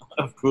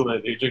 Of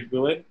Kool-Aid. Do you drink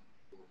Kool-Aid?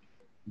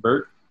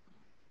 Bert?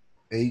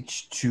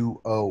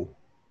 H2O.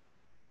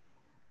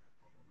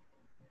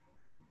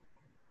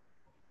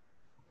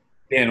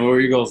 Dan, what were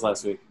your goals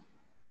last week?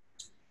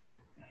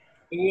 I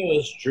think it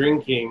was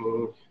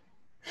drinking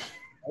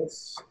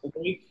twice a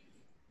week.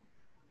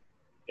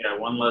 Yeah,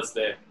 one less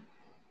day.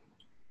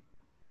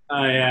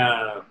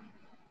 I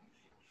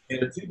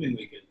had a tubing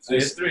weekend, so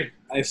you had 3.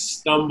 I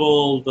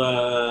stumbled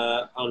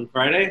on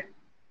Friday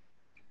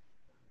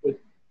with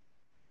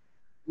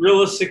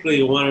realistically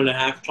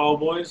 1.5 tall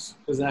boys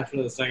because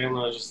after the second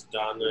one I was just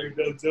done. You're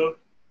done too?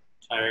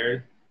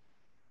 Tired.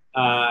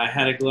 I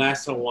had a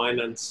glass of wine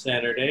on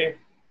Saturday.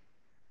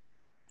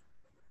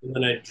 And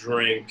then I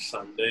drank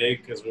Sunday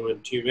because we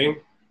went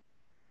tubing.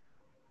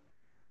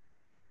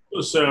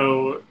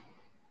 So,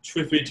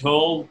 truth be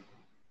told,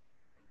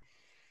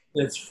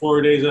 that's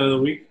 4 days out of the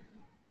week.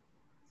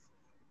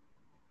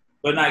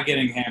 But not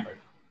getting hammered.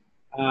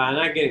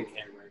 Not getting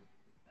hammered.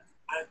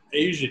 I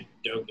usually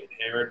don't get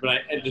hammered, but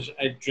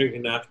I drink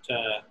enough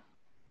to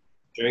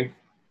drink.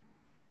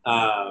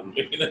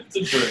 Drink enough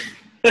to drink.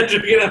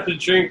 Drink enough to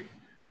drink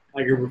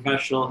like a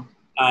professional.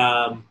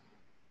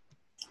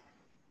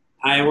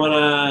 I want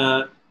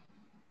to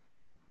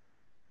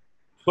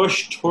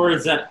push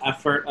towards that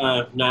effort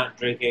of not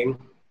drinking.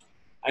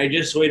 I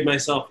just weighed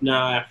myself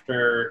now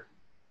after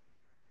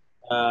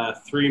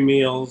 3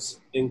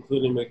 meals,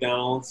 including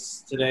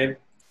McDonald's today,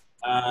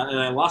 and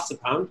I lost a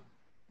pound.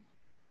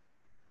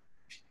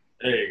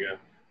 There you go.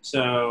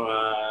 So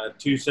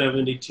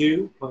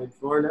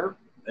 272.4 now.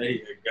 There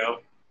you go.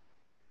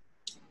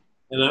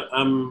 And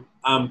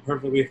I'm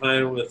perfectly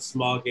fine with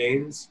small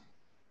gains.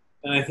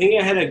 And I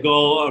think I had a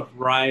goal of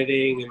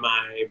running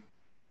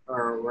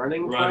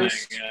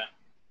twice. Yeah.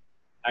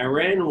 I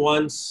ran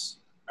once.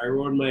 I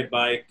rode my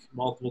bike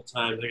multiple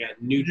times. I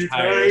got new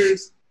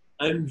tires.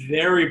 I'm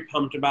very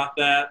pumped about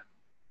that.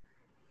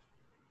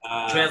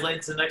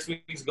 Translate to next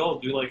week's goal.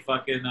 Do like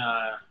fucking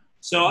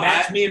so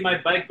match me and my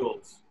bike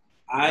goals.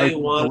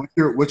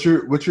 What's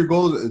your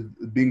goal?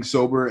 Being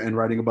sober and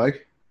riding a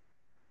bike?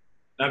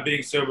 Not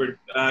being sober.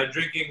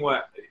 Drinking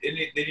what? They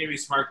need to be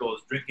smart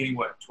goals. Drinking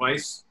what?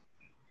 Twice?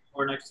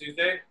 Or next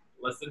Tuesday?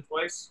 Less than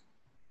twice?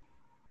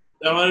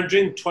 I want to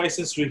drink twice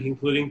this week,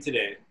 including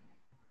today.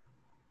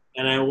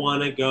 And I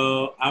want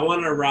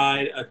to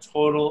ride a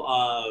total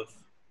of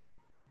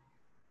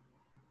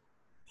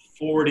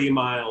 40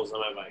 miles on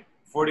my bike.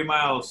 40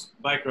 miles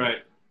bike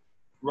ride.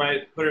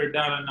 Right, put her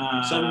down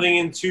in something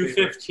in 2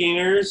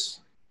 15ers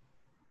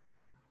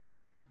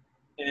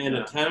and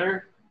a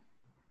 10er.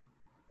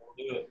 We'll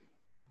do it.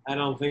 I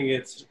don't think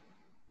it's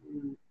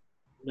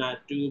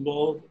not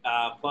doable.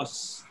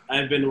 Plus,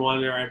 I've been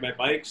wanting to ride my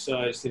bike, so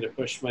I just need to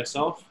push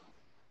myself.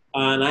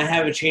 And I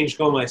have a change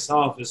goal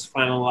myself is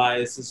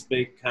finalize this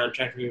big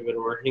contract we've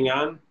been working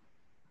on.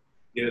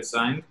 Get it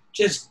signed?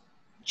 Just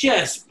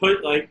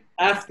put like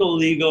F the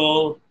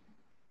legal.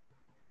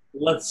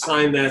 Let's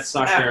sign that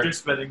sucker. After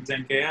spending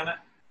 $10K on it.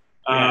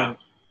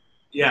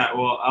 Yeah.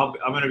 Well,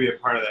 I'm going to be a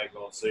part of that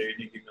goal, so you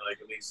need to give me like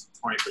at least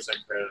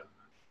 20% credit.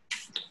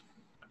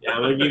 Yeah,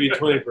 I'm going to give you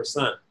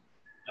 20%.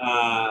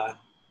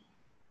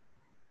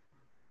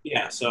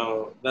 Yeah,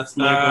 so that's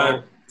my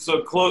goal.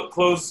 So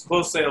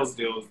close sales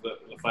deal is the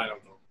final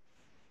goal.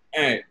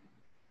 All right.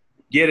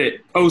 Get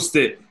it. Post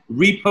it.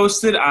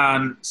 Repost it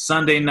on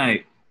Sunday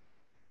night.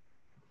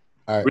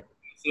 All right.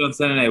 Repost it on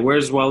Sunday night.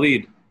 Where's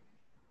Waleed?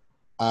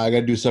 I got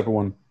to do a separate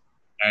one.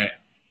 All right.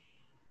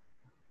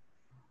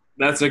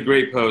 That's a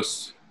great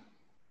post.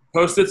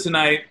 Post it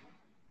tonight.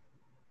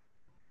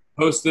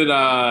 Post it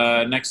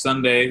next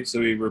Sunday so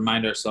we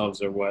remind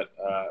ourselves of what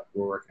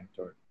we're working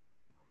toward.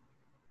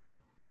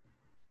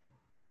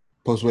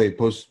 Post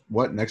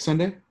what? Next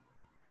Sunday?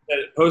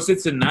 Post it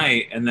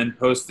tonight and then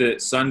post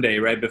it Sunday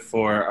right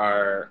before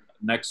our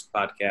next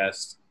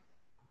podcast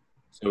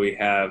so we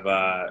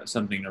have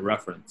something to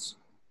reference.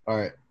 All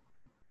right.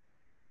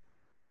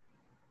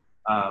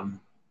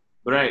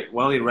 But all right,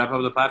 Waleed, wrap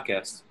up the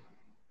podcast.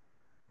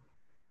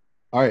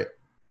 All right.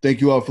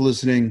 Thank you all for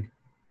listening.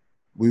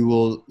 We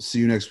will see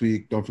you next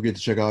week. Don't forget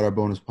to check out our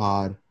bonus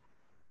pod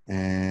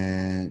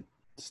and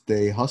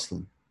stay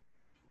hustling.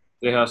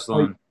 Stay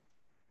hustling,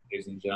 ladies and gentlemen.